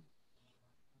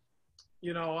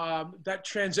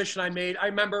transition I made. I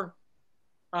remember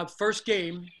first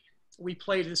game we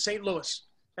played in St. Louis,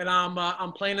 and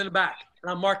I'm playing in the back,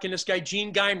 and I'm marking this guy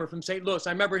Gene Geimer from St. Louis.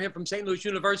 I remember him from St. Louis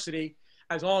University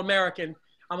as All-American.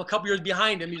 I'm a couple years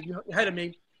behind him, he's ahead of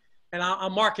me, and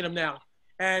I'm marking him now.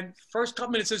 And first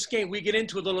couple minutes of this game, we get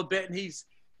into it a little bit, and he's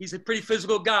a pretty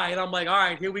physical guy, and I'm like, all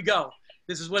right, here we go.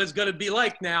 This is what it's going to be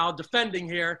like now, defending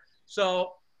here.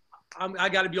 So I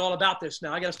got to be all about this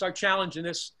now. I got to start challenging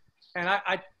this. And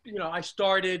I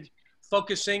started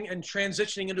focusing and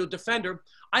transitioning into a defender.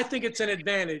 I think it's an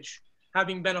advantage,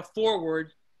 having been a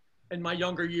forward in my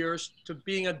younger years, to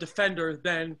being a defender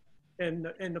than in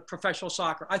the professional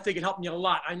soccer. I think it helped me a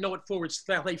lot. I know what forwards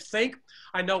they think.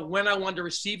 I know when I wanted to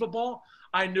receive a ball.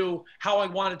 I knew how I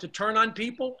wanted to turn on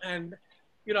people. And,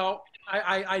 you know,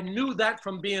 I knew that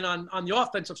from being on the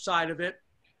offensive side of it.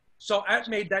 So that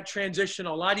made that transition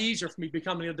a lot easier for me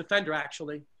becoming a defender,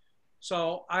 actually.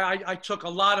 So I took a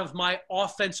lot of my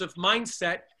offensive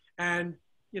mindset and,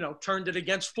 you know, turned it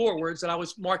against forwards that I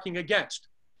was marking against.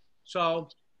 So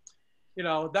you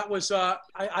know, that was,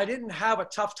 I didn't have a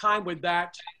tough time with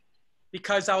that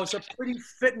because I was a pretty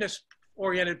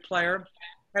fitness-oriented player,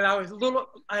 and I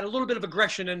had a little bit of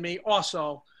aggression in me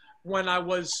also when I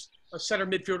was a center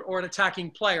midfield or an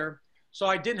attacking player. So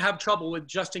I didn't have trouble with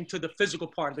adjusting to the physical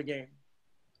part of the game,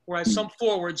 whereas some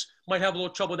forwards might have a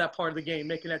little trouble with that part of the game,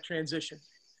 making that transition.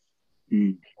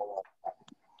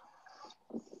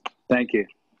 Thank you.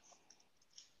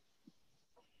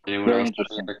 Anyone Very else have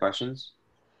interesting. any other questions?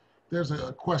 There's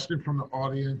a question from the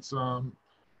audience.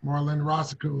 Marlene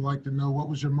Rossica would like to know, what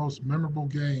was your most memorable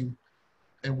game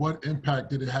and what impact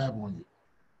did it have on you?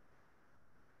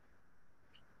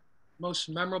 Most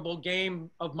memorable game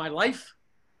of my life?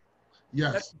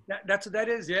 Yes. That's what that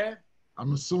is, yeah.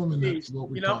 I'm assuming that's what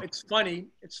we You know, it's funny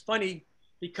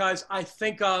because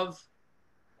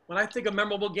when I think of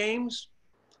memorable games,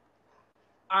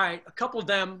 all right, a couple of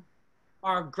them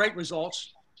are great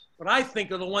results, but I think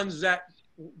of the ones that,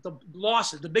 the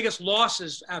biggest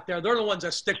losses out there, they're the ones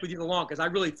that stick with you the longest. I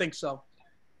really think so.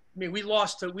 I mean, we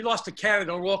lost to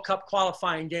Canada, a World Cup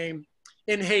qualifying game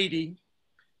in Haiti,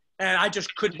 and I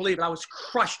just couldn't believe it. I was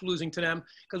crushed losing to them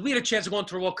because we had a chance of going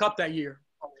to the World Cup that year.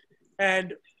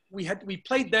 And we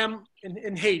played them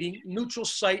in Haiti, neutral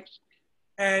site,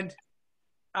 and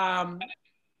in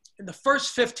the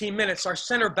first 15 minutes, our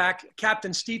center back,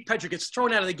 Captain Steve Pedrick, gets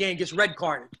thrown out of the game, gets red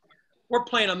carded. We're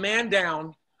playing a man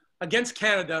down against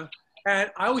Canada, and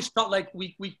I always felt like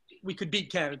we could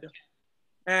beat Canada.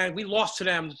 And we lost to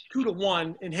them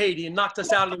 2-1 in Haiti and knocked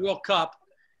us out of the World Cup.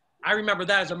 I remember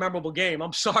that as a memorable game.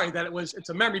 I'm sorry that it's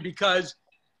a memory because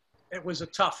it was a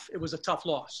tough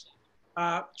loss.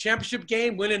 Championship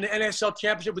game, winning the NSL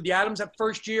championship with the Adams that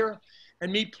first year,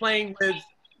 and me playing with,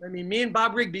 me and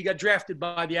Bob Rigby got drafted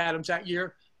by the Adams that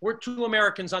year. We're two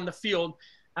Americans on the field,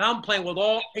 and I'm playing with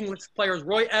all English players.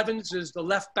 Roy Evans is the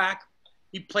left back.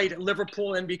 He played at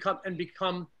Liverpool and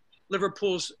become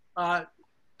Liverpool's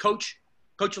coach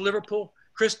of Liverpool.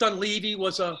 Chris Dunleavy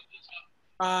was a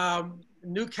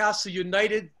Newcastle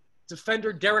United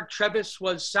defender. Derek Trevis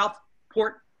was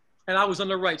Southport, and I was on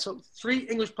the right. So 3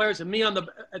 English players and me on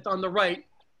the right,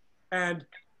 and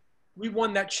we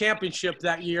won that championship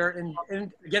that year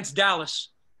against Dallas,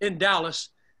 in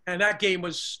Dallas. And that game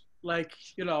was like,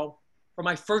 you know, for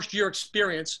my first year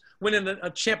experience, winning a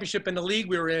championship in the league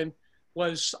we were in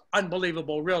was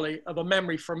unbelievable, really, of a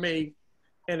memory for me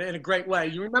in a great way.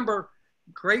 You remember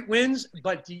great wins,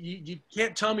 but you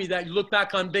can't tell me that you look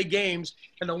back on big games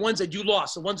and the ones that you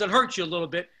lost, the ones that hurt you a little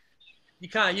bit, you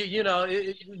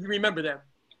remember them.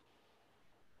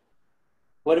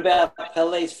 What about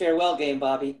Pele's farewell game,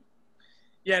 Bobby?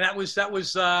 Yeah, that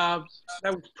was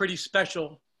pretty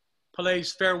special.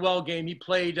 Pele's farewell game. He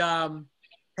played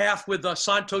half with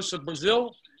Santos of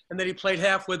Brazil, and then he played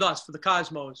half with us for the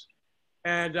Cosmos.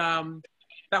 And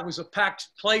that was a packed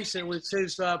place. It was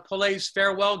his Pele's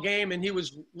farewell game, and he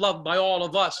was loved by all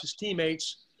of us, his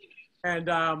teammates. And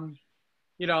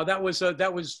that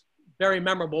was very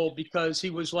memorable because he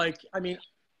was like, I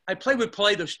played with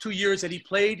Pele those 2 years that he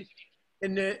played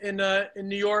in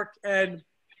New York, and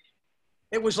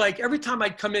it was like every time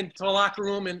I'd come into the locker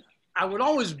room, and I would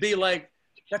always be like,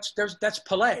 that's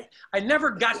Pele. I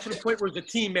never got to the point where it was a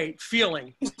teammate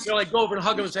feeling. Like go over and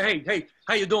hug him and say, hey,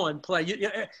 how you doing, Pele?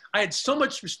 I had so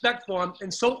much respect for him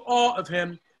and so awe of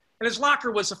him. And his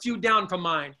locker was a few down from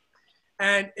mine.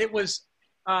 And it was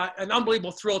an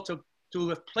unbelievable thrill to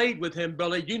have played with him,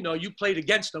 Billy. You played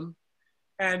against him.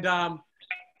 And, that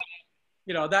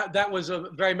was a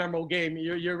very memorable game.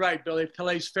 You're right, Billy.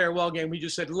 Pele's farewell game. We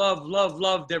just said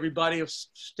loved everybody. A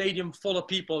stadium full of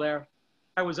people there.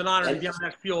 It was an honor to be on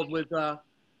that field with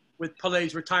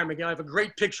Pele's retirement game. I have a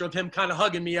great picture of him kind of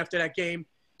hugging me after that game,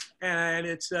 and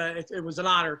it was an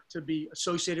honor to be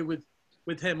associated with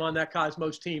him on that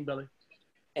Cosmos team, Billy.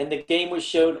 And the game was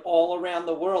showed all around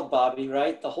the world, Bobby,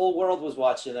 right? The whole world was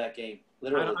watching that game,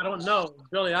 literally. I don't know,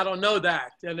 Billy. I don't know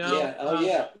that. Yeah. Oh,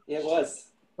 yeah. It was.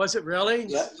 Was it really?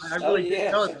 Yeah. I really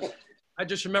didn't know that. I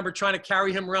just remember trying to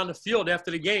carry him around the field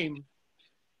after the game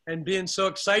and being so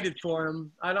excited for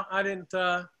him.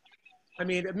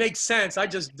 It makes sense. I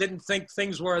just didn't think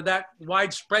things were that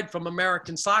widespread from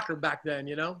American soccer back then,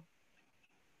 All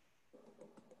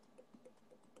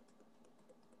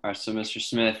right, so Mr.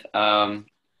 Smith, can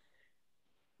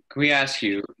we ask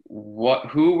you,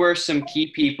 who were some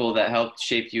key people that helped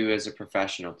shape you as a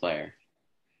professional player?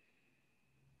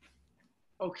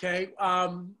 Okay,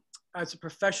 as a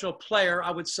professional player,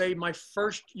 I would say my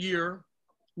first year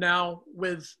now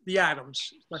with the Adams,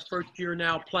 my first year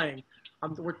now playing.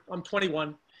 I'm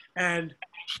 21, and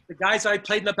the guys I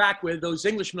played in the back with, those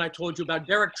Englishmen I told you about,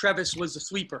 Derek Trevis was the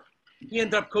sweeper. He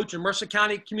ended up coaching Mercer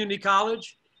County Community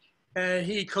College, and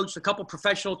he coached a couple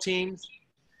professional teams,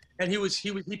 and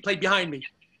he played behind me.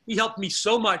 He helped me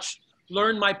so much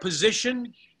learn my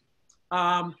position.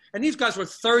 And these guys were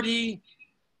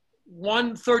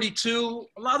 31, 32.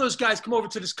 A lot of those guys come over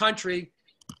to this country,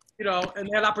 you know, and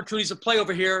they had opportunities to play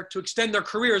over here to extend their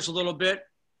careers a little bit.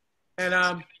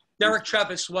 And Derek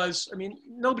Trevis was, I mean,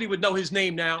 nobody would know his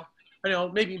name now. I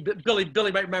know maybe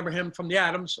Billy might remember him from the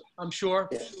Adams, I'm sure.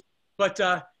 But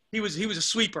he was a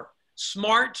sweeper,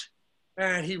 smart,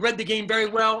 and he read the game very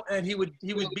well. And he would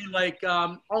be like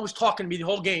always talking to me the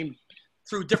whole game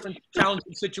through different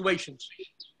challenging situations.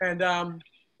 And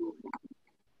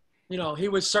you know, he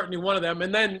was certainly one of them.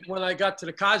 And then when I got to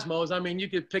the Cosmos, I mean, you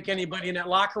could pick anybody in that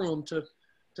locker room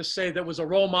to say that was a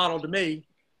role model to me.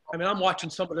 I mean, I'm watching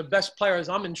some of the best players.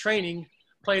 I'm in training,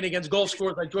 playing against goal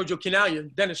scorers like Giorgio,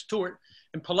 Chinaglia, Dennis Stewart,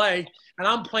 and Pele, and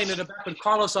I'm playing in the back with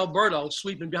Carlos Alberto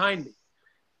sweeping behind me.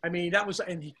 I mean, that was,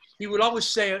 and he would always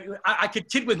say, I could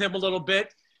kid with him a little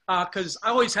bit because I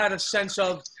always had a sense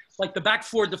of, like, the back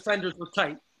four defenders were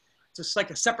tight. It's just like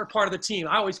a separate part of the team.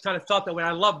 I always kind of felt that way.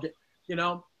 I loved it, you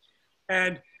know?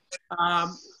 And I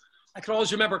can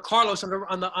always remember Carlos in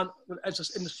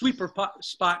the sweeper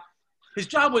spot. His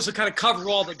job was to kind of cover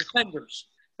all the defenders.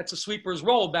 That's a sweeper's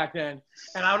role back then.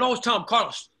 And I would always tell him,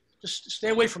 Carlos, just stay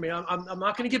away from me. I'm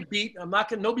not going to get beat.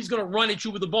 Nobody's going to run at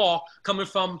you with the ball coming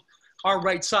from our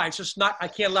right side. It's just not, I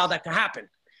can't allow that to happen.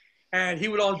 And he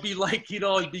would always be like, he'd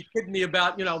always be kidding me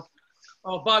about, you know,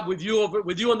 oh, Bob, with you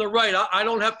on the right, I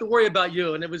don't have to worry about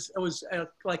you. And it was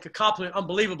like a compliment,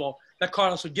 unbelievable, that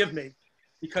Carlos would give me,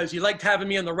 because he liked having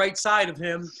me on the right side of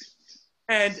him.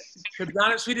 And to be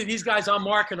honest with you, these guys I'm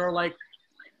marking are like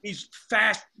these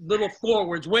fast little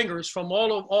forwards, wingers from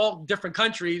all different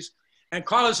countries. And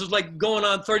Carlos is like going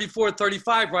on 34,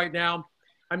 35 right now.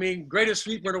 I mean, greatest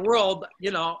sweeper in the world,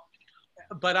 you know,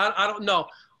 but I don't know.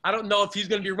 I don't know if he's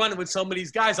going to be running with some of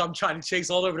these guys I'm trying to chase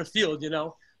all over the field, you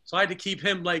know. So I had to keep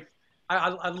him like,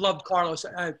 I loved Carlos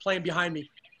playing behind me.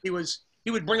 He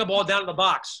would bring a ball down to the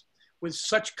box with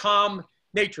such calm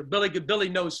nature. Billy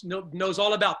knows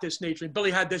all about this nature. And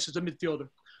Billy had this as a midfielder.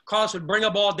 Carlos would bring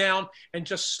a ball down and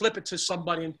just slip it to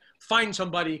somebody and find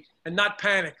somebody and not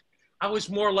panic. I was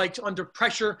more like under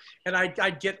pressure, and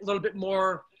I'd get a little bit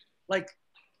more like,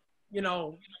 you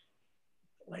know,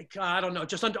 like, I don't know,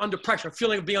 just under pressure,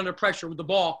 feeling of being under pressure with the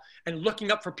ball and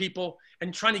looking up for people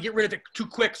and trying to get rid of it too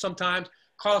quick sometimes.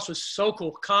 Carlos was so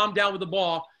cool, calm down with the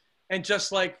ball, and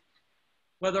just like,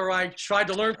 whether I tried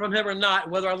to learn from him or not,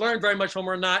 whether I learned very much from him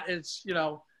or not, it's, you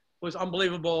know, was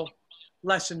unbelievable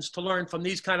lessons to learn from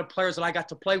these kind of players that I got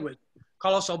to play with.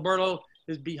 Carlos Alberto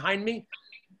is behind me.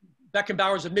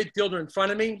 Beckenbauer's a midfielder in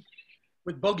front of me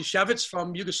with Bogišević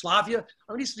from Yugoslavia.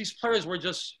 I mean, these players were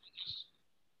just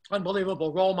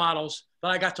unbelievable role models that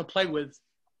I got to play with,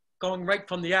 going right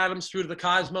from the Adams through to the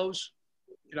Cosmos.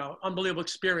 You know, unbelievable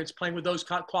experience playing with those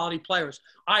quality players.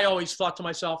 I always thought to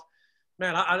myself,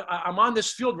 man, I'm on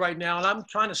this field right now, and I'm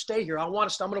trying to stay here. I'm going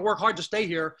to work hard to stay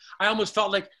here. I almost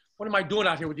felt like, what am I doing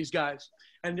out here with these guys?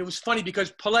 And it was funny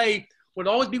because Pele would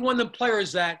always be one of them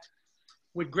players that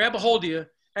would grab a hold of you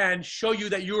and show you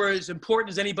that you were as important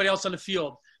as anybody else on the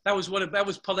field. That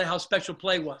was Pele, how special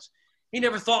Pele was. He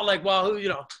never thought like, well, you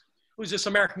know, who's this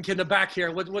American kid in the back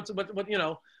here? What you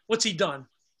know, what's he done?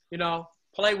 You know,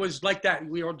 Pele was like that.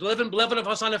 We were 11 of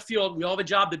us on the field. We all have a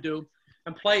job to do.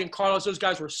 And Pele and Carlos, those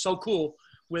guys were so cool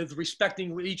with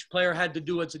respecting what each player had to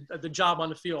do as the job on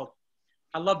the field.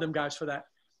 I love them guys for that.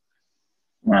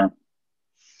 Yeah.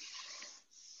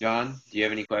 John, do you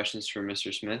have any questions for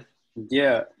Mr. Smith?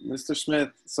 Yeah, Mr. Smith.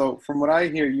 So from what I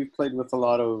hear, you've played with a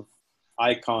lot of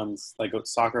icons, like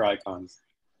soccer icons.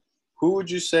 Who would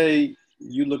you say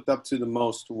you looked up to the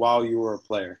most while you were a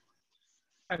player?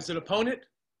 As an opponent?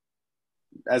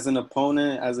 As an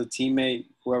opponent, as a teammate,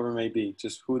 whoever it may be.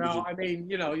 Just who did you? I mean,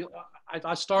 you know,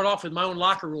 I start off in my own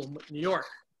locker room in New York,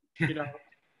 you know.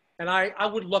 And I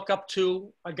would look up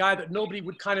to a guy that nobody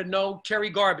would kind of know, Terry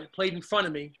Garbett, played in front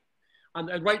of me on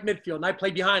the right midfield, and I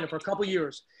played behind him for a couple of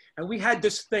years. And we had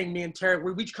this thing, me and Terry,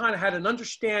 where we kind of had an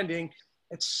understanding.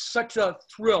 It's such a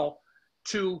thrill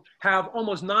to have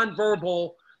almost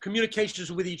nonverbal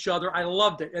communications with each other. I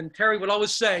loved it. And Terry would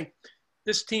always say,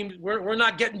 this team, we're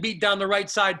not getting beat down the right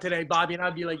side today, Bobby. And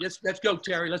I'd be like, let's go,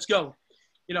 Terry, let's go.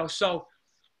 You know, so,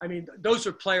 I mean, those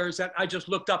are players that I just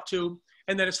looked up to.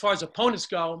 And then as far as opponents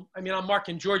go, I mean, I'm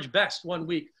marking George Best one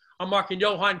week. I'm marking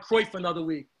Johan Cruyff another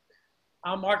week.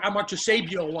 I marked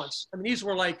Eusebio once. I mean, these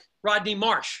were like Rodney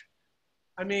Marsh.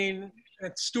 I mean,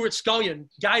 Stuart Scullion,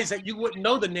 guys that you wouldn't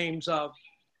know the names of.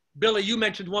 Billy, you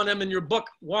mentioned one of them in your book,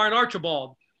 Warren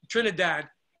Archibald, Trinidad.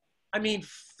 I mean,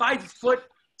 5'6"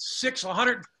 6'6",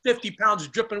 150 pounds,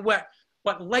 dripping wet,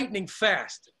 but lightning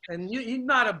fast. And he's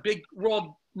not a big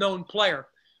world-known player.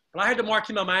 But I had to mark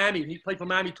him on Miami. He played for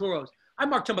Miami Toros. I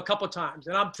marked him a couple of times.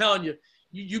 And I'm telling you,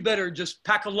 you better just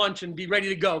pack a lunch and be ready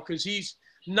to go because he's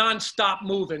nonstop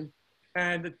moving.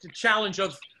 And the challenge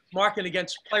of marking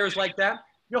against players like that,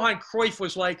 Johan Cruyff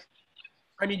was like,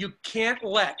 I mean, you can't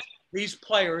let these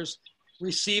players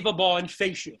receive a ball and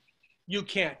face you. You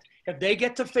can't. If they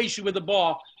get to face you with the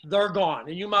ball, they're gone.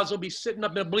 And you might as well be sitting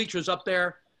up in the bleachers up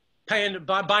there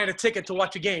buying a ticket to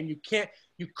watch a game.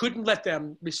 You couldn't let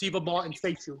them receive a ball and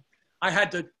face you. I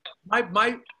had to,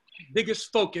 my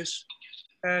biggest focus,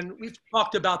 and we've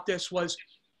talked about this, was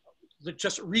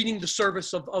just reading the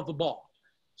service of the ball.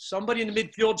 Somebody in the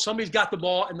midfield, somebody's got the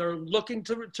ball and they're looking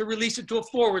to release it to a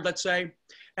forward, let's say,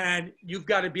 and you've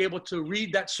got to be able to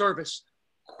read that service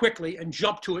quickly and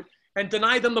jump to it and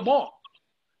deny them the ball.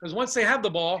 Because once they have the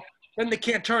ball, then they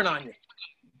can't turn on you.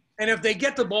 And if they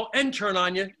get the ball and turn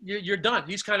on you, you're done.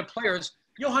 These kind of players,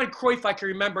 Johan Cruyff, I can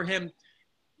remember him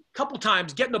a couple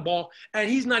times getting the ball, and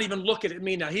he's not even looking at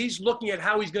me now. He's looking at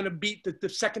how he's going to beat the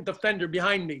second defender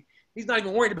behind me. He's not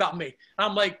even worried about me.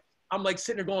 I'm like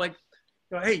sitting there going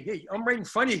like, hey, I'm right in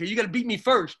front of you. You got to beat me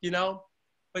first, you know?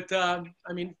 But,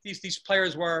 I mean, these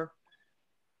players were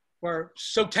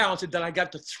so talented that I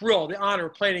got the thrill, the honor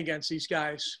of playing against these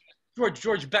guys.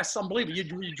 George Best's unbelievable.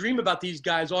 You dream about these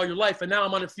guys all your life, and now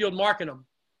I'm on the field marking them.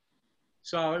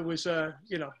 So it was,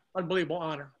 unbelievable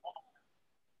honor.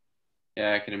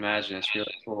 Yeah, I can imagine. It's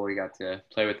really cool. We got to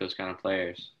play with those kind of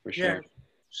players, for sure. Yeah,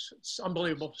 it's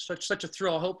unbelievable. Such a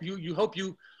thrill. I hope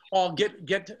you all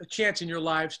get a chance in your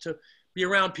lives to be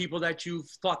around people that you've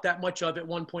thought that much of at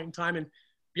one point in time and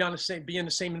be in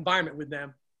the same environment with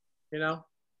them, you know?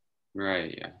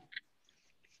 Right, yeah.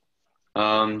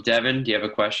 Devin, do you have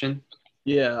a question?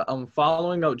 Yeah,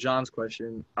 following up John's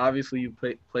question, obviously you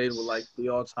played with like the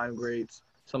all-time greats,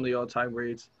 some of the all-time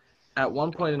greats. At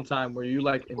one point in time, were you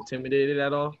like intimidated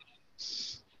at all?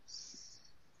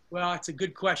 Well, it's a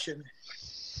good question.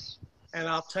 And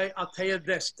I'll tell you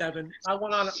this, Devin. I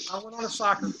went on a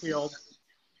soccer field,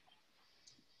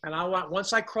 and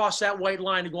once I crossed that white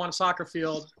line to go on a soccer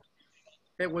field,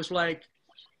 it was like,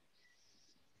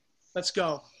 let's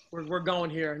go. We're going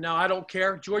here. Now, I don't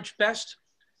care. George Best,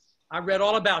 I read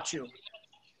all about you.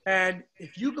 And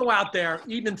if you go out there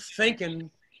even thinking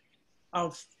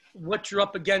of what you're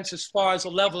up against as far as the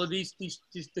level of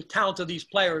the talent of these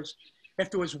players,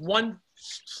 if there was one,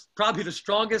 probably the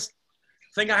strongest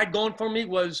thing I had going for me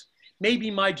was maybe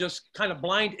my just kind of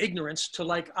blind ignorance to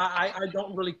like, I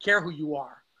don't really care who you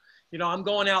are. You know, I'm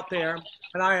going out there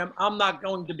and I'm not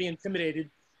going to be intimidated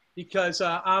because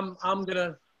I'm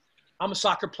a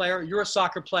soccer player. You're a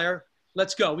soccer player.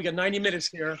 Let's go. We got 90 minutes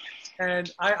here. And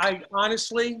I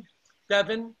honestly,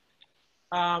 Devin,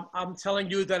 I'm telling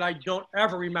you that I don't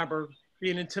ever remember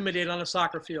being intimidated on a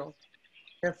soccer field.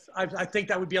 I think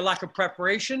that would be a lack of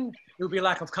preparation. It would be a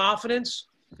lack of confidence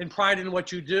and pride in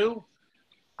what you do.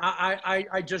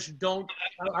 I just don't,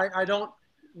 I don't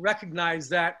recognize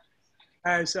that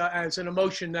as an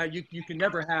emotion that you can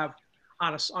never have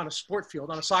on a sport field,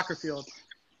 on a soccer field.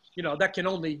 You know, that can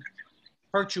only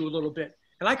hurt you a little bit.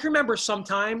 And I can remember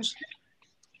sometimes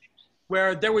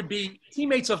where there would be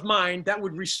teammates of mine that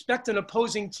would respect an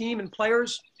opposing team and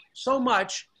players so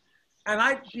much. And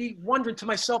I'd be wondering to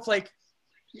myself, like,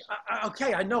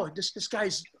 okay, I know this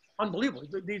guy's unbelievable.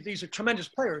 These are tremendous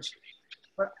players,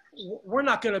 but we're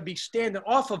not going to be standing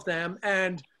off of them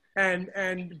and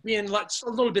being a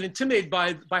little bit intimidated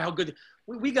by how good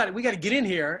we got to get in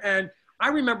here. And I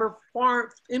remember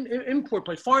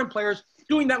foreign players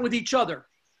doing that with each other.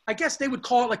 I guess they would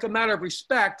call it like a matter of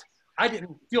respect. I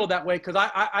didn't feel that way because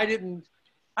I didn't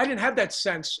have that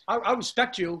sense. I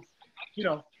respect you. You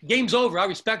know, game's over. I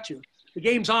respect you. The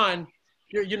game's on.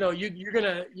 You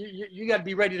got to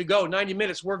be ready to go. 90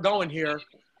 minutes. We're going here,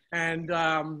 and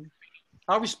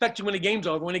I'll respect you when the game's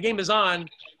over. When the game is on,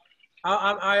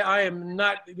 I am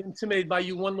not intimidated by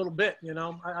you one little bit. You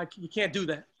know, you can't do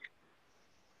that.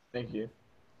 Thank you.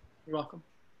 You're welcome.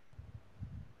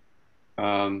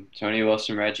 Tony,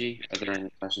 Wilson, Reggie, are there any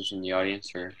questions from the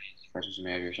audience or questions you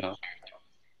may have yourself?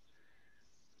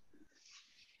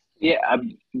 Yeah,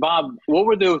 Bob, what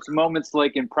were those moments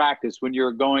like in practice when you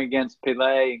were going against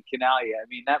Pele and Chinaglia? I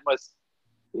mean, that must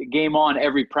game on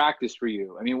every practice for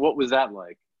you. I mean, what was that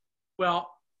like?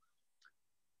 Well,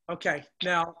 okay.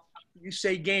 Now, you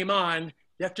say game on.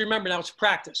 You have to remember now it's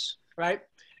practice, right?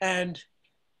 And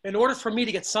in order for me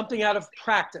to get something out of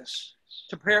practice,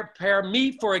 to prepare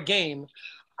me for a game,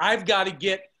 I've got to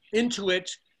get into it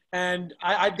and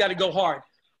I've got to go hard.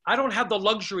 I don't have the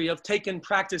luxury of taking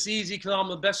practice easy because I'm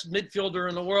the best midfielder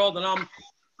in the world, and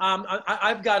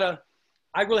I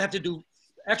really have to do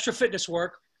extra fitness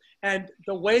work. And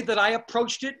the way that I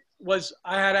approached it was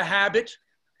I had a habit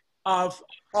of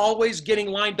always getting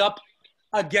lined up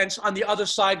on the other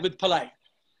side with Pele.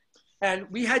 And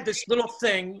we had this little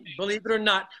thing, believe it or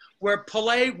not, where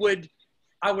Pele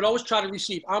I would always try to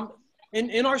receive.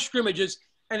 In our scrimmages,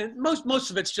 and most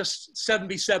of it's just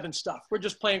 7v7 stuff. We're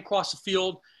just playing across the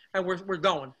field and we're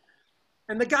going.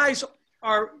 And the guys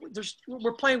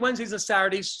we're playing Wednesdays and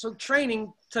Saturdays, so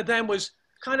training to them was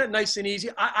kind of nice and easy.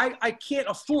 I can't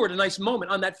afford a nice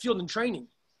moment on that field in training.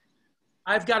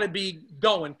 I've got to be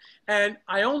going. And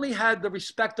I only had the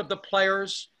respect of the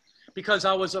players because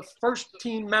I was a first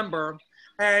team member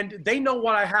and they know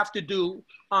what I have to do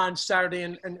on Saturday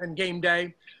and game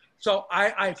day. So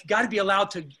I've got to be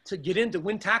allowed to get in to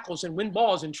win tackles and win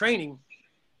balls in training.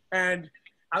 And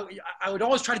I would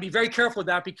always try to be very careful with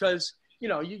that because,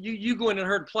 you go in and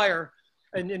hurt a player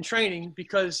in training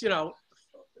because,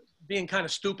 being kind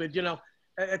of stupid,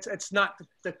 it's not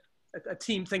a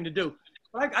team thing to do.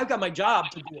 But I've got my job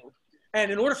to do.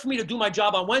 And in order for me to do my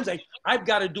job on Wednesday, I've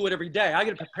got to do it every day. I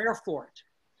got to prepare for it.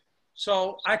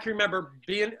 So I can remember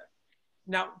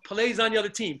now Pele's on the other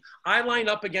team. I line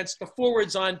up against the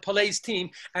forwards on Pele's team,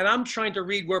 and I'm trying to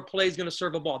read where Pele's going to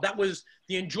serve a ball. That was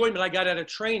the enjoyment I got out of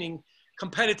training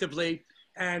competitively.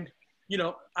 And,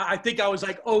 I think I was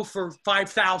like 0 for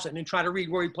 5,000 and trying to read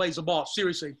where he plays the ball.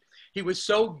 Seriously. He was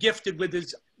so gifted with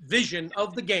his vision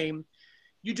of the game.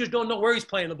 You just don't know where he's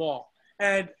playing the ball.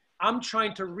 And I'm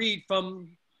trying to read from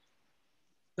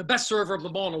the best server of the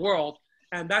ball in the world.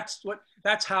 And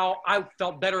that's how I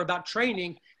felt better about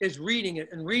training, is reading it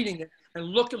and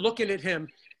looking at him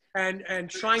and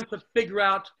trying to figure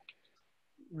out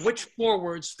which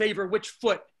forwards favor which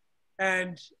foot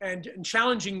and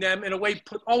challenging them in a way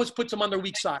always puts them on their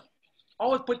weak side.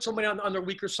 Always put somebody on their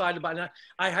weaker side about it.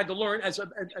 I had to learn as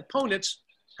opponents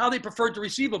how they preferred to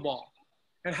receive a ball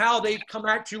and how they come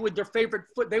at you with their favorite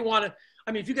foot. They want to,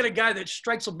 if you get a guy that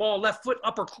strikes a ball left foot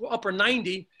upper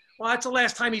 90, well, that's the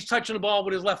last time he's touching the ball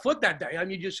with his left foot that day.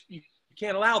 You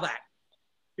can't allow that.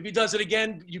 If he does it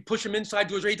again, you push him inside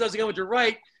to his right. He does it again with your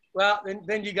right, well,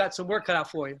 then you got some work cut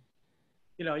out for you.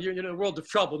 You're in a world of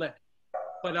trouble then.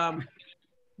 But,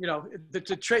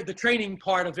 the training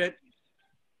part of it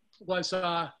was,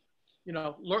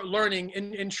 learning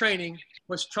in training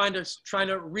was trying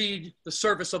to read the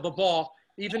surface of the ball,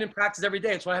 even in practice every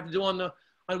day. That's what I have to do on the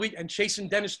week, and chasing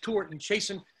Dennis Tuort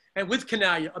and with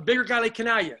Chinaglia, a bigger guy like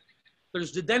Chinaglia.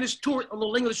 There's the Dennis Tuort, a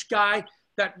little English guy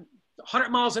that 100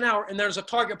 miles an hour, and there's a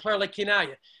target player like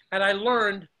Chinaglia. And I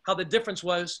learned how the difference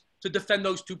was to defend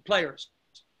those two players.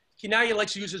 Chinaglia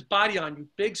likes to use his body on you.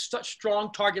 Big,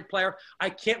 strong target player. I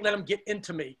can't let him get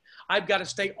into me. I've got to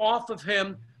stay off of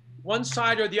him, one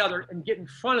side or the other, and get in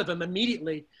front of him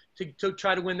immediately to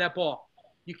try to win that ball.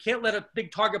 You can't let a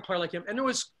big target player like him. And there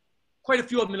was quite a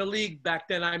few of them in the league back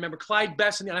then. I remember Clyde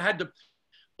Besson, and I had the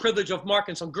privilege of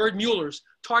marking some Gerd Muller's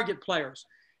target players.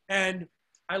 And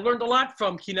I learned a lot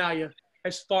from Chinaglia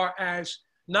as far as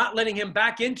not letting him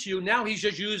back into you. Now he's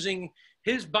just using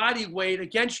his body weight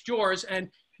against yours, and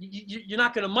you're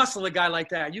not going to muscle a guy like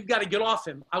that. You've got to get off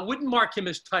him. I wouldn't mark him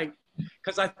as tight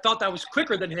because I thought I was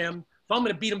quicker than him. So I'm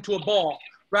going to beat him to a ball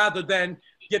rather than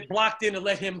get blocked in and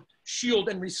let him shield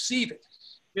and receive it.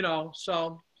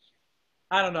 So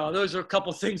I don't know. Those are a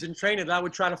couple of things in training that I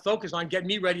would try to focus on, get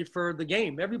me ready for the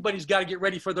game. Everybody's got to get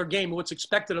ready for their game and what's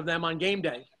expected of them on game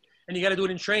day. And you got to do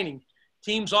it in training.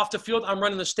 Teams off the field, I'm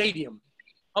running the stadium,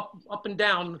 up and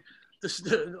down,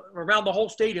 around the whole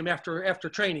stadium after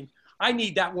training. I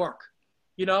need that work.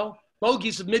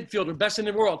 Bogey's a midfielder, best in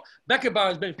the world.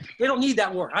 Beckenbauer's been, they don't need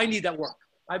that work. I need that work.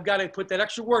 I've got to put that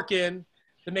extra work in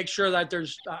to make sure that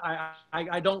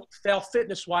I don't fail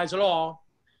fitness-wise at all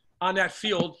on that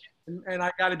field, and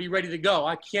I got to be ready to go.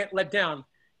 I can't let down.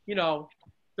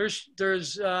 There's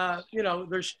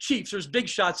chiefs, there's big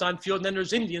shots on field, and then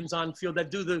there's Indians on field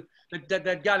that do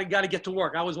that got to get to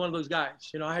work. I was one of those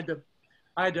guys. I had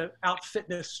to out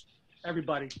fitness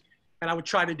everybody, and I would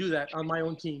try to do that on my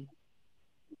own team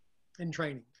in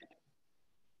training.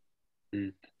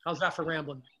 How's that for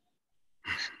rambling?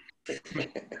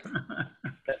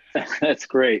 That's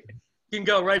great. You can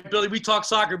go, right, Billy? We talk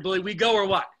soccer, Billy. We go or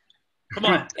what? Come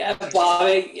on. Yeah,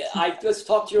 Bobby, I just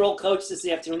talked to your old coach this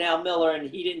afternoon, Al Miller, and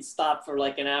he didn't stop for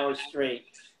like an hour straight.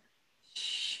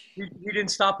 He didn't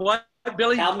stop what,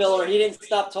 Billy? Al Miller, he didn't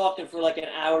stop talking for like an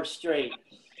hour straight.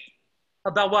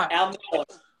 About what? Al Miller.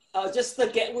 We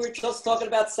were just talking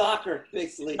about soccer,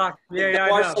 basically. Yeah,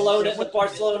 the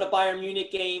Barcelona Bayern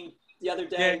Munich game the other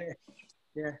day.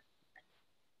 Yeah.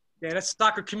 Yeah, that's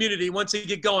soccer community. Once they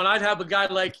get going, I'd have a guy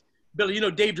like Billy,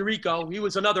 Dave DeRico. He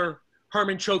was another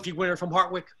Herman Trophy winner from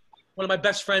Hartwick, one of my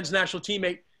best friends, national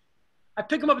teammate. I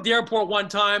pick him up at the airport one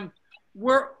time.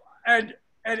 We're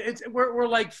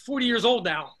like 40 years old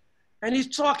now. And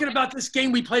he's talking about this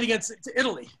game we played against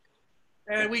Italy.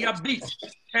 And we got beat.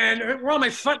 And we're on my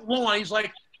front lawn. He's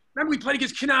like, remember we played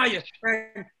against Chinaglia?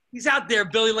 And he's out there,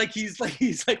 Billy, he's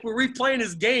like we're replaying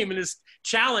his game and his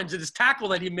challenge and his tackle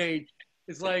that he made.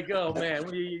 It's like, oh man,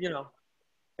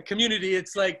 a community.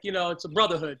 It's like, it's a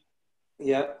brotherhood.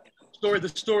 Yeah.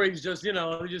 The stories just, they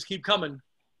just keep coming.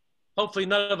 Hopefully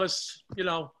none of us,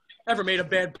 ever made a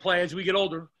bad play as we get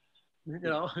older.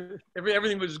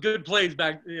 Everything was good plays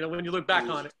back, when you look back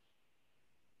on it.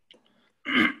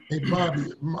 Hey,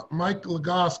 Bobby, Mike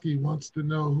Legoski wants to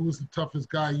know who was the toughest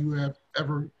guy you have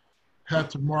ever had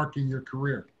to mark in your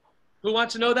career. Who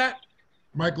wants to know that?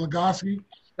 Mike Legoski.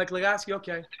 Mike Legoski,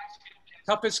 okay.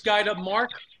 Toughest guy to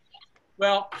mark?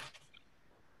 Well,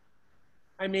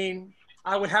 I mean,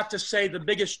 I would have to say the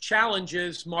biggest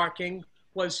challenges marking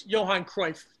was Johan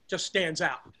Cruyff. Just stands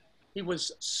out. He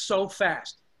was so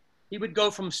fast. He would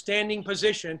go from standing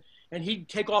position and he'd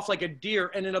take off like a deer,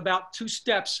 and in about 2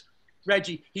 steps,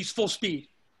 Reggie, he's full speed.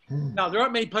 Now, there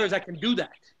aren't many players that can do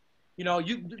that.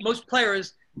 Most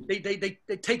players, they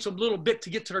take a little bit to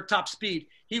get to their top speed.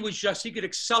 He could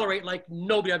accelerate like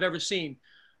nobody I've ever seen.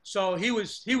 So he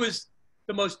was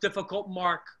the most difficult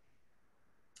mark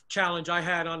challenge I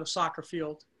had on a soccer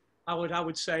field, I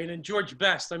would say. And then George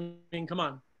Best, I mean, come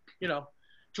on,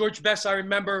 George Best, I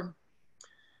remember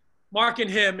marking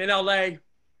him in LA a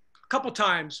couple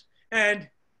times. And,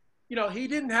 he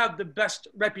didn't have the best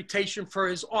reputation for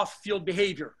his off-field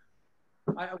behavior,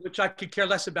 which I could care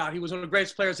less about. He was one of the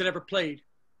greatest players that ever played.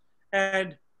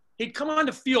 And he'd come on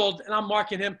the field and I'm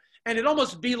marking him. And it'd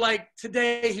almost be like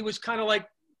today he was kind of like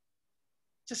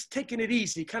just taking it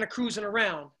easy, kind of cruising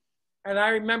around. And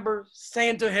I remember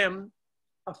saying to him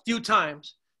a few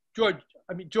times, George,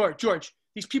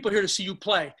 these people are here to see you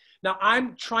play. Now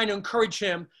I'm trying to encourage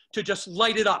him to just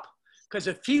light it up. Because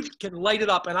if he can light it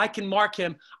up and I can mark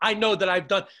him, I know that I've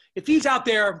done. If he's out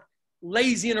there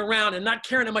lazying around and not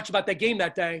caring much about that game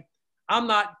that day, I'm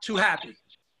not too happy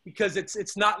because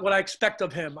it's not what I expect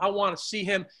of him. I want to see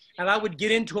him, and I would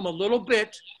get into him a little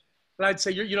bit, but I'd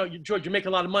say, George, you're making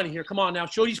a lot of money here. Come on now,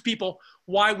 show these people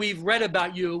why we've read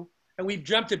about you and we've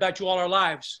dreamt about you all our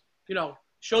lives.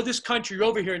 Show this country you're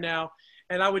over here now.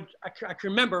 And I can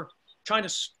remember trying to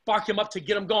spark him up to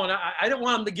get him going. I didn't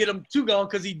want him to get him too going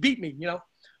because he beat me,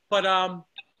 But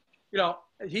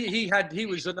he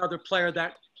was another player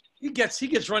that he gets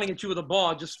running at you with a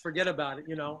ball. Just forget about it,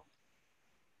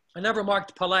 I never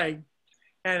marked Pele,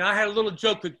 and I had a little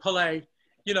joke with Pele,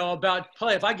 about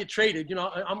Pele. If I get traded,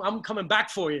 I'm coming back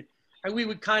for you, and we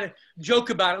would kind of joke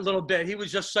about it a little bit. He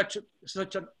was just such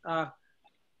an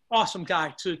awesome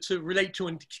guy to relate to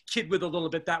and kid with a little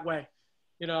bit that way,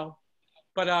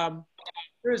 But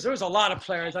there's a lot of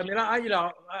players. I mean,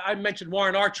 I mentioned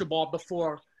Warren Archibald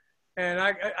before, and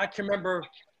I can remember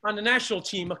on the national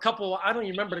team, a couple, I don't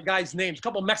even remember the guys' names, a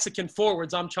couple Mexican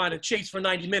forwards I'm trying to chase for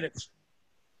 90 minutes.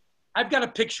 I've got a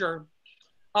picture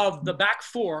of the back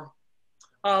 4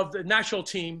 of the national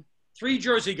team, 3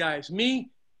 Jersey guys,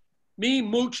 me,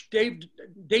 Mooch, Dave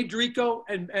DeRico,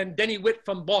 and Denny Witt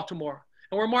from Baltimore.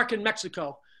 And we're marking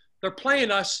Mexico. They're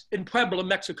playing us in Puebla,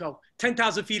 Mexico,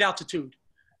 10,000 feet altitude.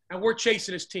 And we're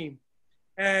chasing his team.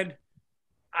 And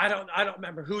I don't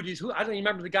remember who I don't even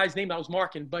remember the guy's name I was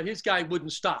marking, but his guy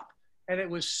wouldn't stop. And it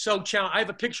was so challenging. I have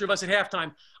a picture of us at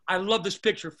halftime. I love this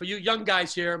picture. For you young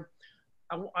guys here,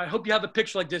 I hope you have a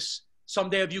picture like this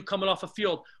someday of you coming off a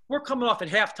field. We're coming off at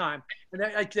halftime.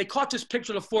 And they caught this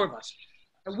picture of the 4 of us.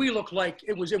 And we looked like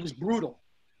it was brutal.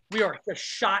 We are just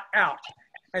shot out.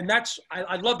 And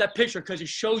I love that picture because it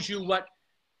shows you what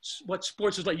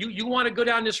sports is like. You want to go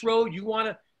down this road, you want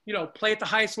to, play at the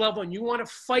highest level, and you want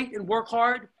to fight and work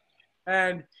hard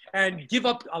and give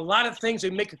up a lot of things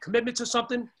and make a commitment to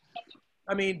something.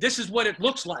 I mean, this is what it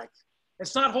looks like.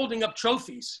 It's not holding up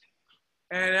trophies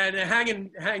and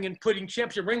hanging, putting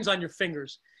championship rings on your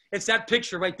fingers. It's that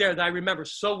picture right there that I remember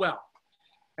so well.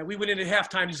 And we went into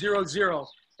halftime 0-0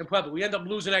 in Puebla. We ended up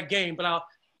losing that game, but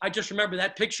I just remember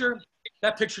that picture.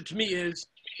 That picture to me is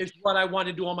what I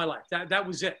wanted to do all my life. That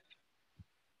was it.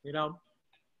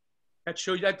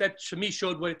 That to me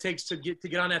showed what it takes to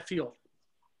get on that field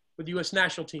with the U.S.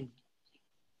 national team.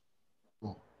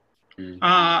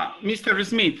 Mr.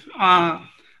 Smith, I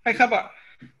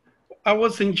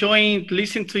was enjoying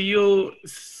listening to you,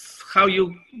 how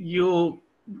your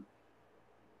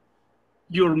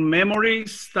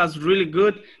memories, that's really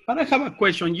good. But I have a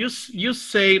question. You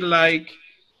say like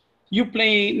you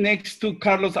play next to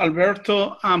Carlos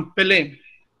Alberto and Pele.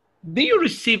 Do you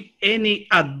receive any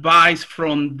advice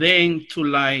from them to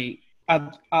like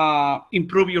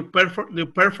improve your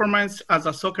performance as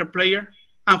a soccer player?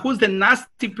 And who's the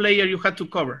nasty player you had to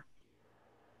cover?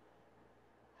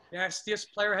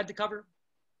 Nastiest player I had to cover?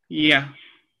 Yeah.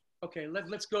 Okay,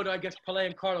 let's go to, I guess, Pele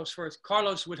and Carlos first.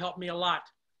 Carlos would help me a lot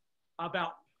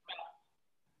about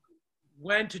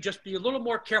when to just be a little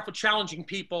more careful challenging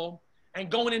people and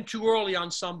going in too early on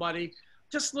somebody.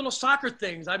 Just little soccer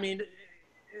things. I mean,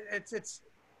 it's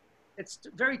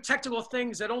very technical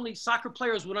things that only soccer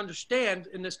players would understand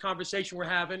in this conversation we're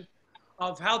having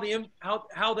of how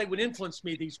they would influence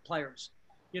me, these players,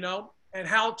 you know, and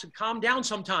how to calm down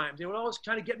sometimes. They would always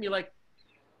kind of get me like,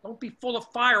 don't be full of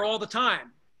fire all the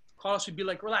time. Carlos would be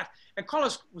like, relax. And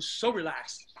Carlos was so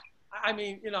relaxed. I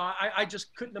mean, you know, I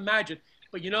just couldn't imagine.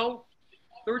 But, you know,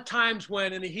 there were times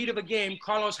when in the heat of a game,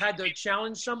 Carlos had to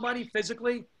challenge somebody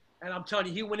physically. And I'm telling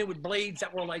you, he went in with blades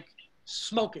that were like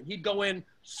smoking. He'd go in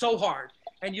so hard.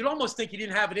 And you'd almost think he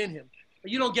didn't have it in him.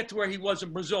 But you don't get to where he was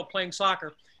in Brazil playing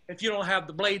soccer if you don't have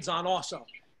the blades on also.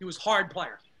 He was a hard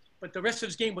player. But the rest of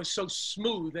his game was so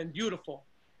smooth and beautiful.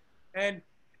 And,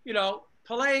 you know,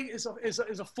 Pele is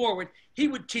a forward. He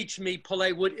would teach me,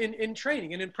 Pele would, in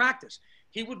training and in practice.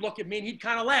 He would look at me and he'd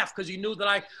kind of laugh because he knew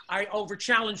that I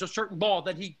over-challenged a certain ball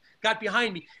that he got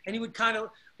behind me. And he would kind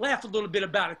of laugh a little bit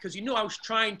about it because he knew I was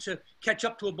trying to catch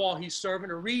up to a ball he's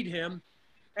serving or read him.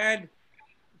 And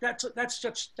that's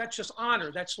just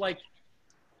honor. That's like,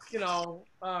 you know,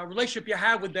 relationship you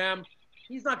have with them.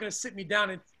 He's not going to sit me down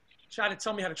and try to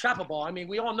tell me how to trap a ball. I mean,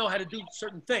 we all know how to do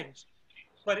certain things.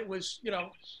 But it was, you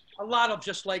know, a lot of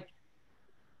just like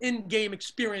in-game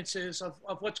experiences of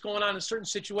what's going on in certain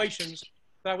situations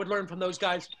that I would learn from those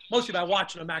guys, mostly by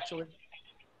watching them, actually.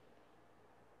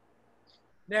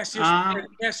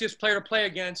 Nastiest player to play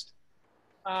against.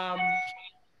 Trying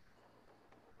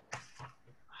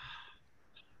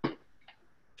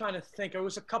to think, there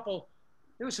was a couple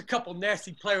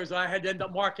nasty players that I had to end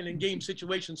up marking in game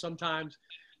situations sometimes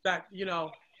that, you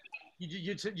know,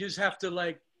 you just have to,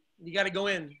 like, you got to go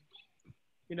in.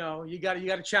 You know, you got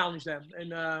to challenge them,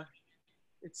 and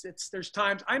there's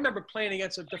times I remember playing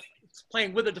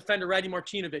with a defender, Radi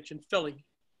Martinovic in Philly.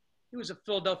 He was a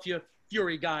Philadelphia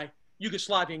Fury guy,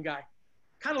 Yugoslavian guy,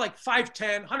 kind of like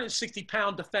 5'10",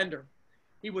 160-pound defender.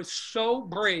 He was so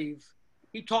brave.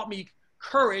 He taught me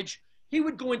courage. He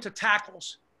would go into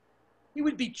tackles. He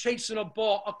would be chasing a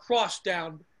ball across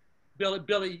down.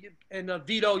 Billy and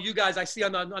Vito, you guys I see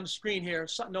on the screen here,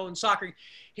 knowing soccer,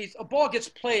 a ball gets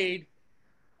played.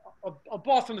 A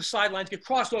ball from the sidelines get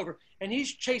crossed over, and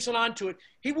he's chasing onto it.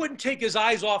 He wouldn't take his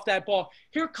eyes off that ball.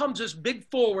 Here comes this big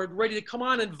forward ready to come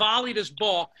on and volley this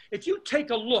ball. If you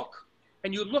take a look,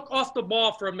 and you look off the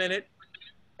ball for a minute,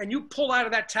 and you pull out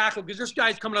of that tackle because this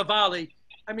guy's coming to volley,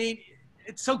 I mean,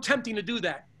 it's so tempting to do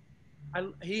that.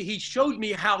 He showed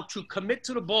me how to commit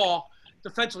to the ball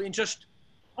defensively and just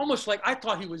almost like I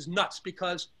thought he was nuts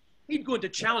because he'd go into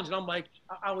challenge, and I'm like,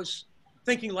 I was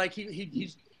thinking like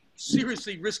he's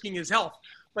seriously risking his health,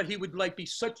 but he would like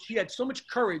he had so much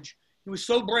courage. He was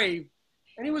so brave,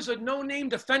 and he was a no-name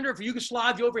defender for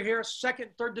Yugoslavia over here, second,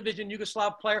 third division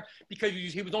Yugoslav player because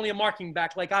he was only a marking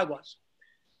back like I was.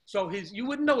 So you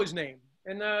wouldn't know his name,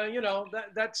 and you know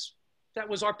that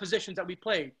was our positions that we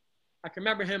played. I can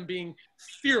remember him being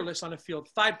fearless on the field,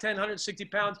 5'10", 160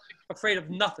 pounds, afraid of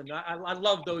nothing. I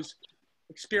love those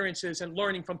experiences and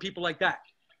learning from people like that,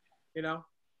 you know.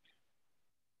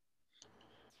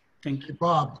 Thank you.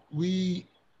 Bob, we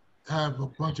have a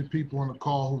bunch of people on the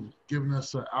call who've given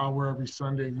us an hour every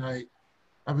Sunday night.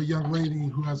 I have a young lady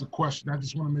who has a question. I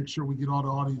just want to make sure we get all the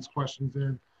audience questions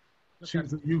in. Okay.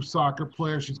 She's a youth soccer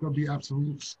player. She's going to be an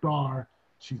absolute star.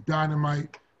 She's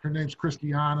dynamite. Her name's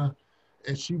Christiana,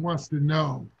 and she wants to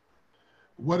know,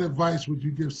 what advice would you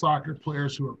give soccer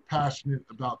players who are passionate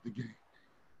about the game?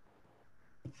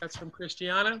 That's from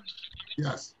Christiana?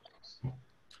 Yes.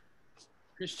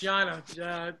 Christiana,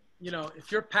 you know,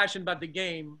 if you're passionate about the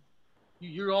game,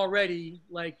 you're already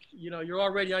like, you know, you're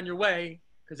already on your way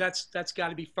because that's got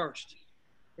to be first.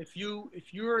 If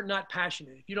you're not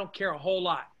passionate, if you don't care a whole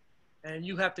lot, and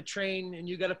you have to train and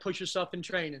you got to push yourself in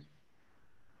training.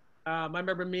 I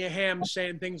remember Mia Hamm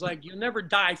saying things like, "You'll never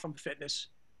die from fitness.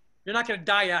 You're not going to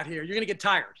die out here. You're going to get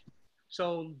tired.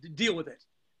 So deal with it."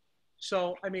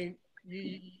 So I mean,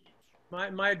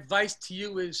 my advice to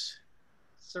you is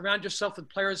surround yourself with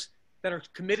players that are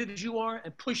committed as you are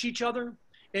and push each other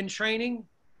in training.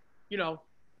 You know,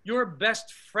 your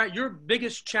best friend, your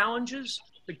biggest challenges,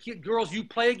 the girls you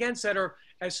play against that are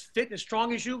as fit and as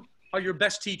strong as you are your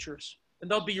best teachers, and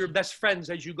they'll be your best friends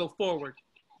as you go forward.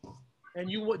 and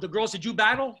the girls that you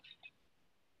battle,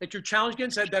 that you're challenged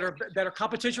against, that are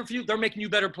competition for you, they're making you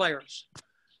better players.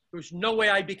 There's no way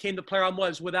I became the player I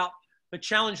was without the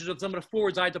challenges of some of the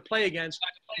forwards I had to play against,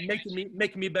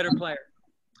 making me a better player.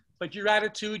 But your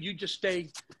attitude, you just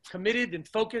stay committed and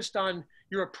focused on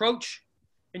your approach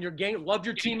and your game. Love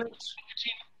your teammates.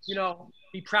 You know,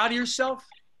 be proud of yourself.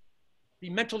 Be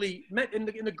mentally in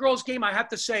the girls' game. I have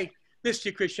to say this to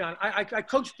you, Christian. I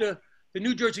coached the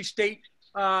New Jersey State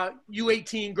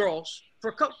U18 girls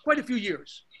for quite a few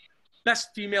years. Best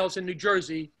females in New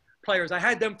Jersey players. I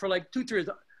had them for like 2-3 years.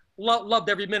 Loved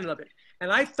every minute of it.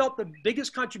 And I felt the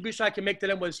biggest contribution I could make to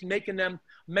them was making them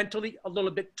mentally a little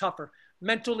bit tougher,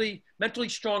 mentally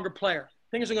stronger player.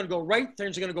 Things are going to go right.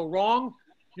 Things are going to go wrong.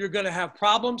 You're going to have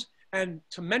problems. And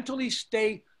to mentally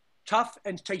stay tough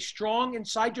and stay strong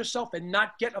inside yourself and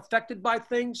not get affected by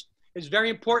things is very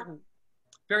important.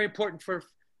 Very important for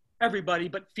everybody.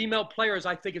 But female players,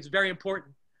 I think it's very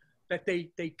important that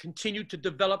they continue to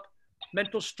develop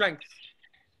mental strength.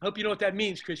 I hope you know what that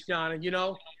means, Christiana. You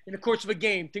know, in the course of a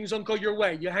game, things don't go your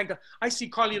way. I see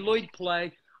Carly Lloyd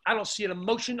play. I don't see an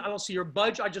emotion. I don't see her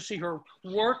budge. I just see her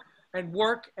work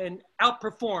and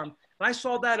outperform. And I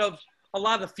saw that of a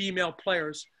lot of female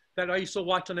players that I used to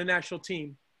watch on the national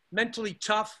team. Mentally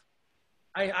tough.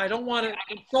 I don't want to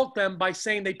insult them by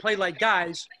saying they play like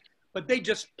guys, but they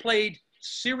just played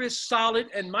serious, solid.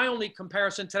 And my only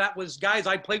comparison to that was guys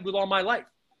I played with all my life.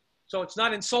 So it's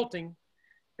not insulting.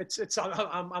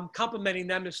 I'm complimenting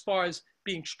them as far as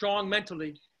being strong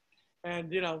mentally,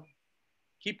 and you know,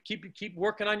 keep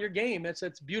working on your game. It's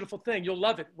a beautiful thing. You'll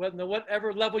love it.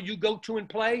 Whatever level you go to and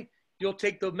play, you'll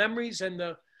take the memories and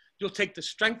you'll take the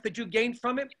strength that you gain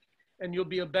from it, and you'll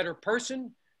be a better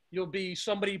person. You'll be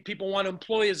somebody people want to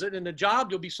employ in the job.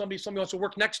 You'll be somebody wants to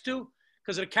work next to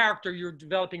because of the character you're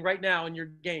developing right now in your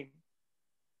game.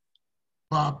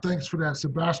 Bob, thanks for that.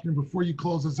 Sebastian, before you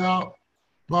close us out,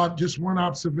 Bob, just one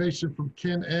observation from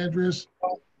Ken Andrews.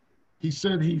 He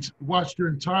said he's watched your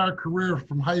entire career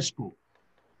from high school,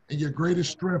 and your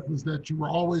greatest strength was that you were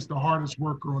always the hardest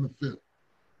worker on the field.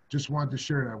 Just wanted to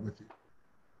share that with you.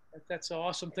 That's an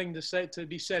awesome thing to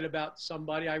be said about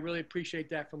somebody. I really appreciate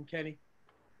that from Kenny.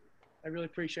 I really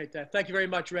appreciate that. Thank you very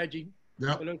much, Reggie,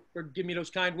 for giving me those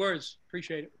kind words.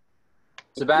 Appreciate it.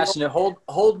 Sebastian,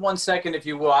 hold 1 second, if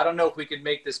you will. I don't know if we can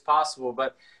make this possible,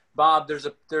 but Bob, there's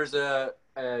a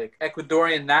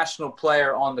Ecuadorian national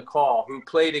player on the call who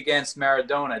played against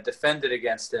Maradona, defended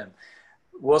against him.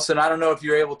 Wilson, I don't know if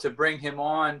you're able to bring him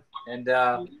on and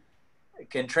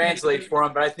can translate for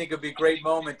him, but I think it would be a great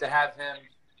moment to have him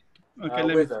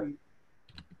with us.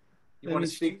 You want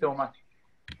to speak to him?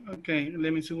 Okay,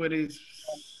 let me see what is.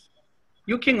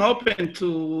 You can open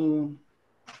to.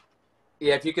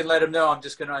 Yeah, if you can let him know, I'm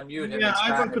just going to unmute him. Yeah,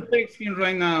 I'm going to text him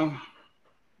right now.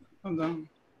 Hold on.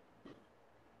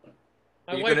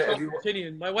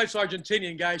 My wife's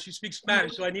Argentinian, guys. She speaks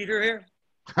Spanish. Do I need her here?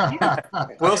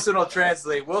 Wilson will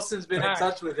translate. Wilson's been in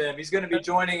touch with him. He's going to be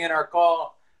joining in our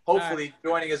call, hopefully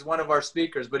joining as one of our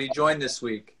speakers, but he joined this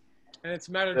week. And it's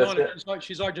Maradona.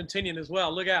 She's Argentinian as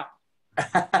well. Look out.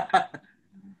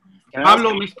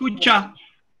 Pablo, ¿me escucha?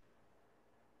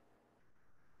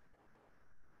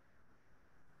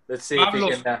 Let's see Pablo.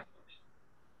 If he can.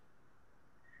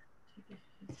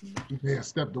 He may have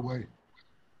stepped away.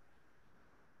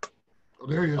 Oh,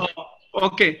 there he is.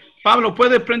 Ok. Pablo,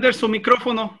 ¿puede prender su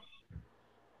micrófono?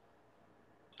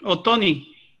 O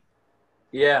Tony.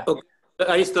 Yeah. Okay.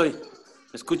 Ahí estoy.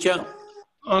 ¿Me escucha?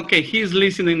 Okay, he's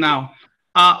listening now.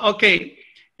 Okay.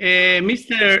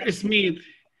 Mr. Smith,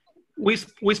 we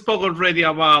spoke already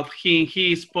about him.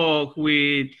 He spoke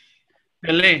with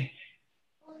Pelé.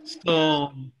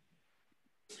 So,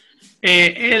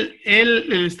 él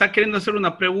está queriendo hacer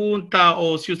una pregunta,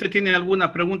 o si usted tiene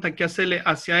alguna pregunta que hacerle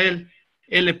hacia él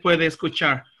le puede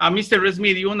escuchar. Mr.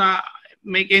 Smith, you want to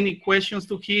make any questions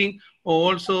to him,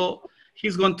 or also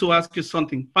he's going to ask you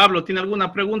something? Pablo, ¿tiene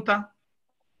alguna pregunta?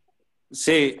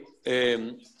 Sí,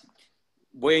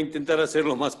 voy a intentar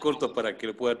hacerlo más corto para que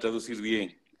lo pueda traducir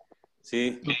bien.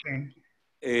 ¿Sí?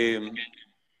 Okay.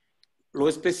 Lo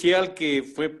especial que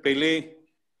fue Pelé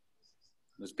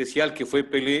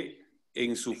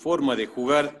en su forma de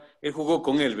jugar, él jugó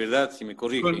con él, ¿verdad? Si me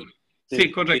corrigen.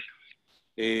 Sí, correcto.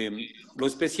 Lo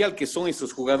especial que son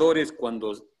esos jugadores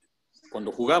cuando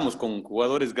jugamos con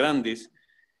jugadores grandes,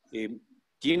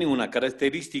 tienen una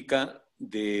característica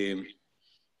de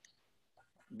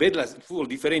ver el fútbol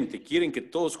diferente, quieren que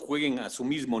todos jueguen a su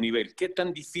mismo nivel. ¿Qué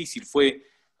tan difícil fue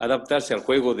adaptarse al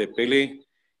juego de Pelé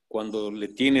cuando le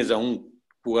tienes a un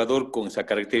jugador con esa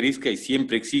característica y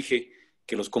siempre exige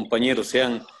que los compañeros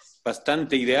sean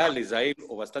bastante ideales a él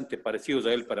o bastante parecidos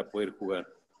a él para poder jugar.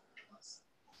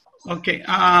 Okay,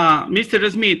 Mr.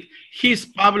 Smith, he's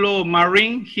Pablo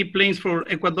Marin. He plays for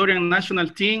Ecuadorian national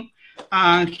team.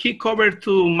 And he covered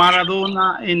to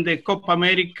Maradona in the Copa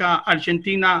America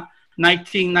Argentina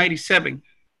 1997.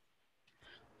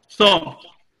 So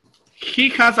he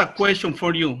has a question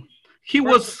for you.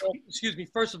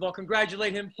 First of all,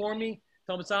 congratulate him for me.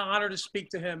 Tell him it's an honor to speak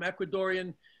to him,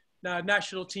 Ecuadorian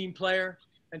national team player,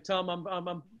 and tell him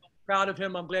I'm proud of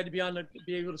him. I'm glad to be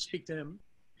able to speak to him.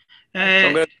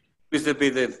 Mr.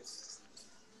 Peter.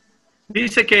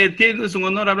 Dice que es un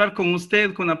honor hablar con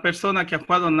usted, con una persona que ha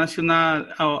jugado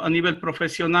nacional a nivel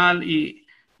profesional y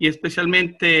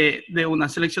especialmente de una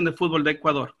selección de fútbol de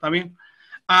Ecuador. ¿Está bien?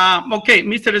 Okay,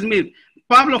 Mr. Smith,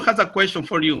 Pablo has a question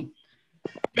for you.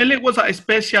 Pele was a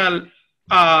special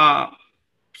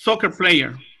soccer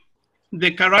player.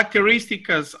 The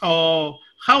characteristics of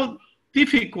how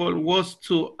difficult was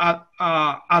to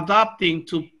adapting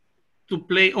to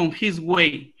play on his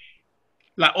way.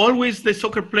 Like always the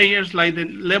soccer players, like the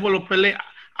level of Pelé,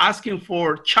 asking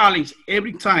for challenge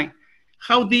every time.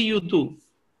 How do you do?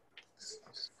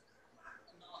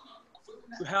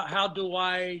 How do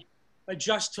I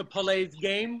adjust to Pelé's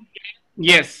game?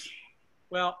 Yes.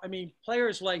 Well, I mean,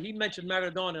 players like, he mentioned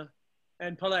Maradona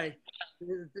and Pelé,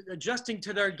 adjusting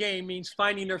to their game means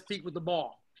finding their feet with the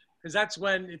ball. Because that's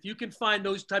when, if you can find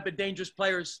those type of dangerous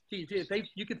players,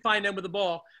 you can find them with the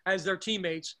ball as their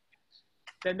teammates,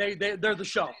 then they're the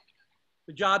show.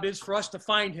 The job is for us to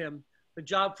find him. The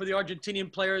job for the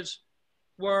Argentinian players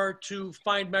were to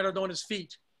find Maradona's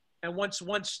feet. And once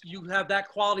you have that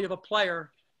quality of a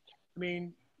player, I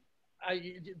mean,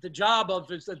 the job of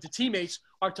the teammates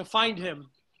are to find him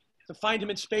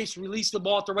in space, release the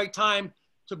ball at the right time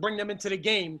to bring them into the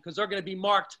game, because they're going to be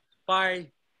marked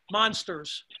by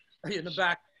monsters in the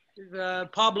back.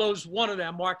 Pablo's one of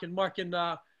them, marking.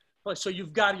 So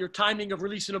you've got your timing of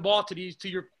releasing the ball to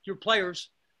your players,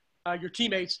 your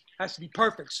teammates has to be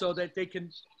perfect so that they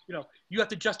can, you have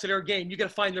to adjust to their game. You got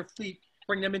to find their feet,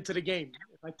 bring them into the game.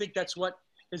 I think that's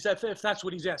if that's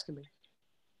what he's asking me.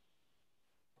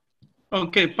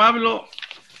 Okay, Pablo,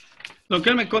 lo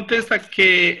que él me contesta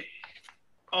que,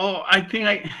 I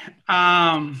think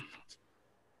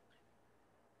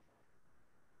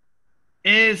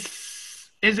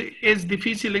es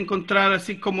difícil encontrar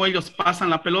así como ellos pasan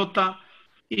la pelota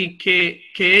y que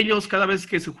ellos cada vez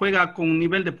que se juega con un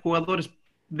nivel de jugadores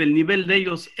del nivel de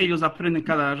ellos aprenden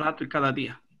cada rato y cada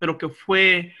día, pero que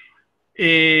fue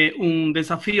un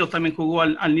desafío también jugó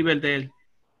al nivel de él.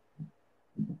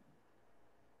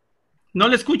 No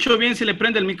le escucho bien, si le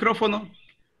prende el micrófono.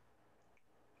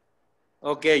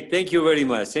 Okay, thank you very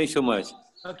much. Thanks so much.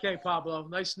 Okay, Pablo.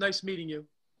 Nice meeting you.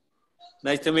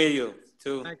 Nice to meet you,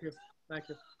 too. Thank you.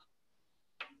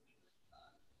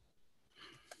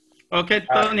 Okay,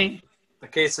 Tony.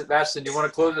 Okay, Sebastian, do you want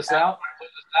to close this out?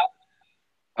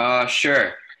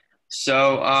 Sure.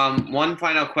 So one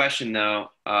final question,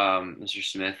 though, Mr.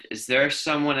 Smith. Is there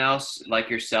someone else like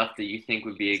yourself that you think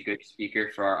would be a good speaker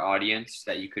for our audience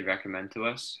that you could recommend to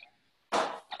us?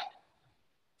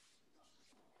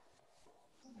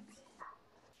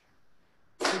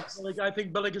 I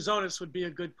think Billy Gazonis would be a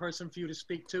good person for you to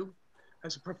speak to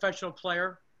as a professional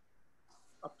player,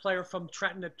 a player from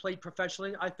Trenton that played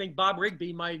professionally. I think Bob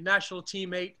Rigby, my national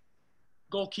teammate,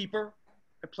 goalkeeper,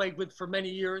 I played with for many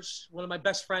years, one of my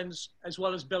best friends, as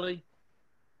well as Billy.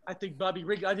 I think Bobby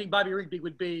Rigby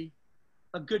would be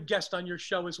a good guest on your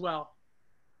show as well.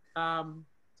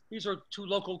 These are two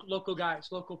local guys,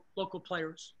 local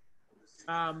players.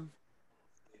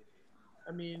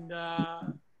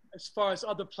 As far as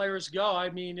other players go,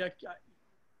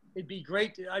 it'd be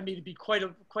great. It'd be quite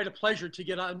a pleasure to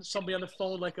get somebody on the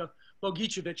phone like a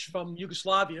Bogicevic from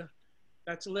Yugoslavia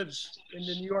that lives in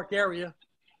the New York area.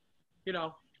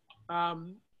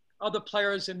 Other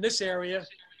players in this area.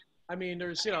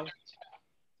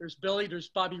 There's Billy, there's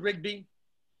Bobby Rigby,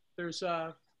 there's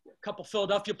a couple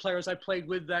Philadelphia players I played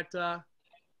with that.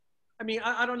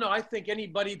 I don't know. I think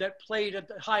anybody that played at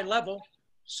the high level,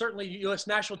 certainly U.S.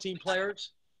 national team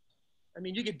players.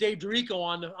 You get Dave DiRico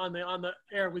on the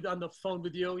air on the phone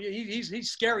with you.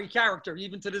 He's scary character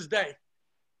even to this day.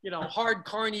 Hard,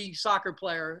 carny soccer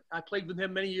player. I played with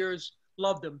him many years.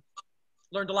 Loved him.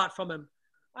 Learned a lot from him.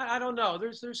 I don't know.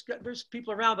 There's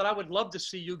people around that I would love to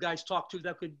see you guys talk to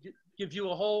that could give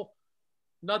you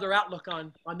another outlook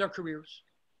on their careers.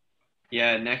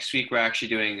 Yeah, next week we're actually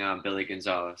doing Billy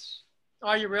Gonzalez.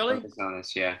 Are you really? Billy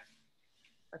Gonzalez, yeah.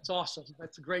 That's awesome.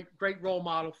 That's a great role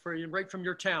model for you, right from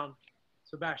your town,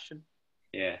 Sebastian.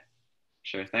 Yeah,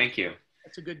 sure. Thank you.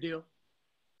 That's a good deal.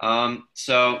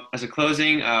 So as a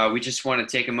closing, we just want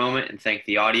to take a moment and thank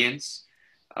the audience,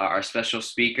 our special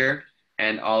speaker,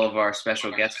 and all of our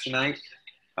special guests tonight.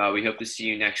 We hope to see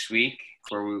you next week,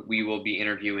 where we will be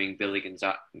interviewing Billy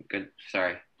Gazzones,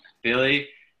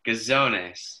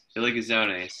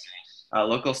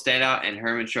 local standout and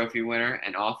Herman Trophy winner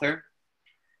and author.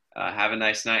 Have a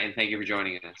nice night, and thank you for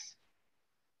joining us.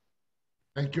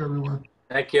 Thank you, everyone.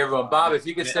 Thank you, everyone. Bob, if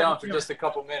you could stay on for just a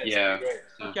couple minutes, Yeah. that'd be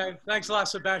great. Okay. Thanks a lot,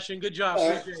 Sebastian. Good job. All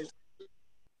right. Appreciate it.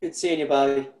 Good seeing you,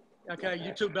 Bobby. Okay.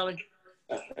 You too, Billy.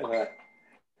 All right.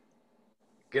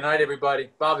 Good night, everybody.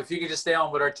 Bob, if you could just stay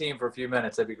on with our team for a few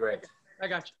minutes, that'd be great. I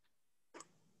got you.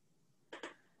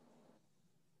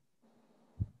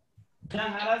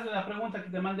 Jean, harás la pregunta que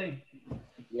te mandé.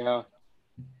 Yeah.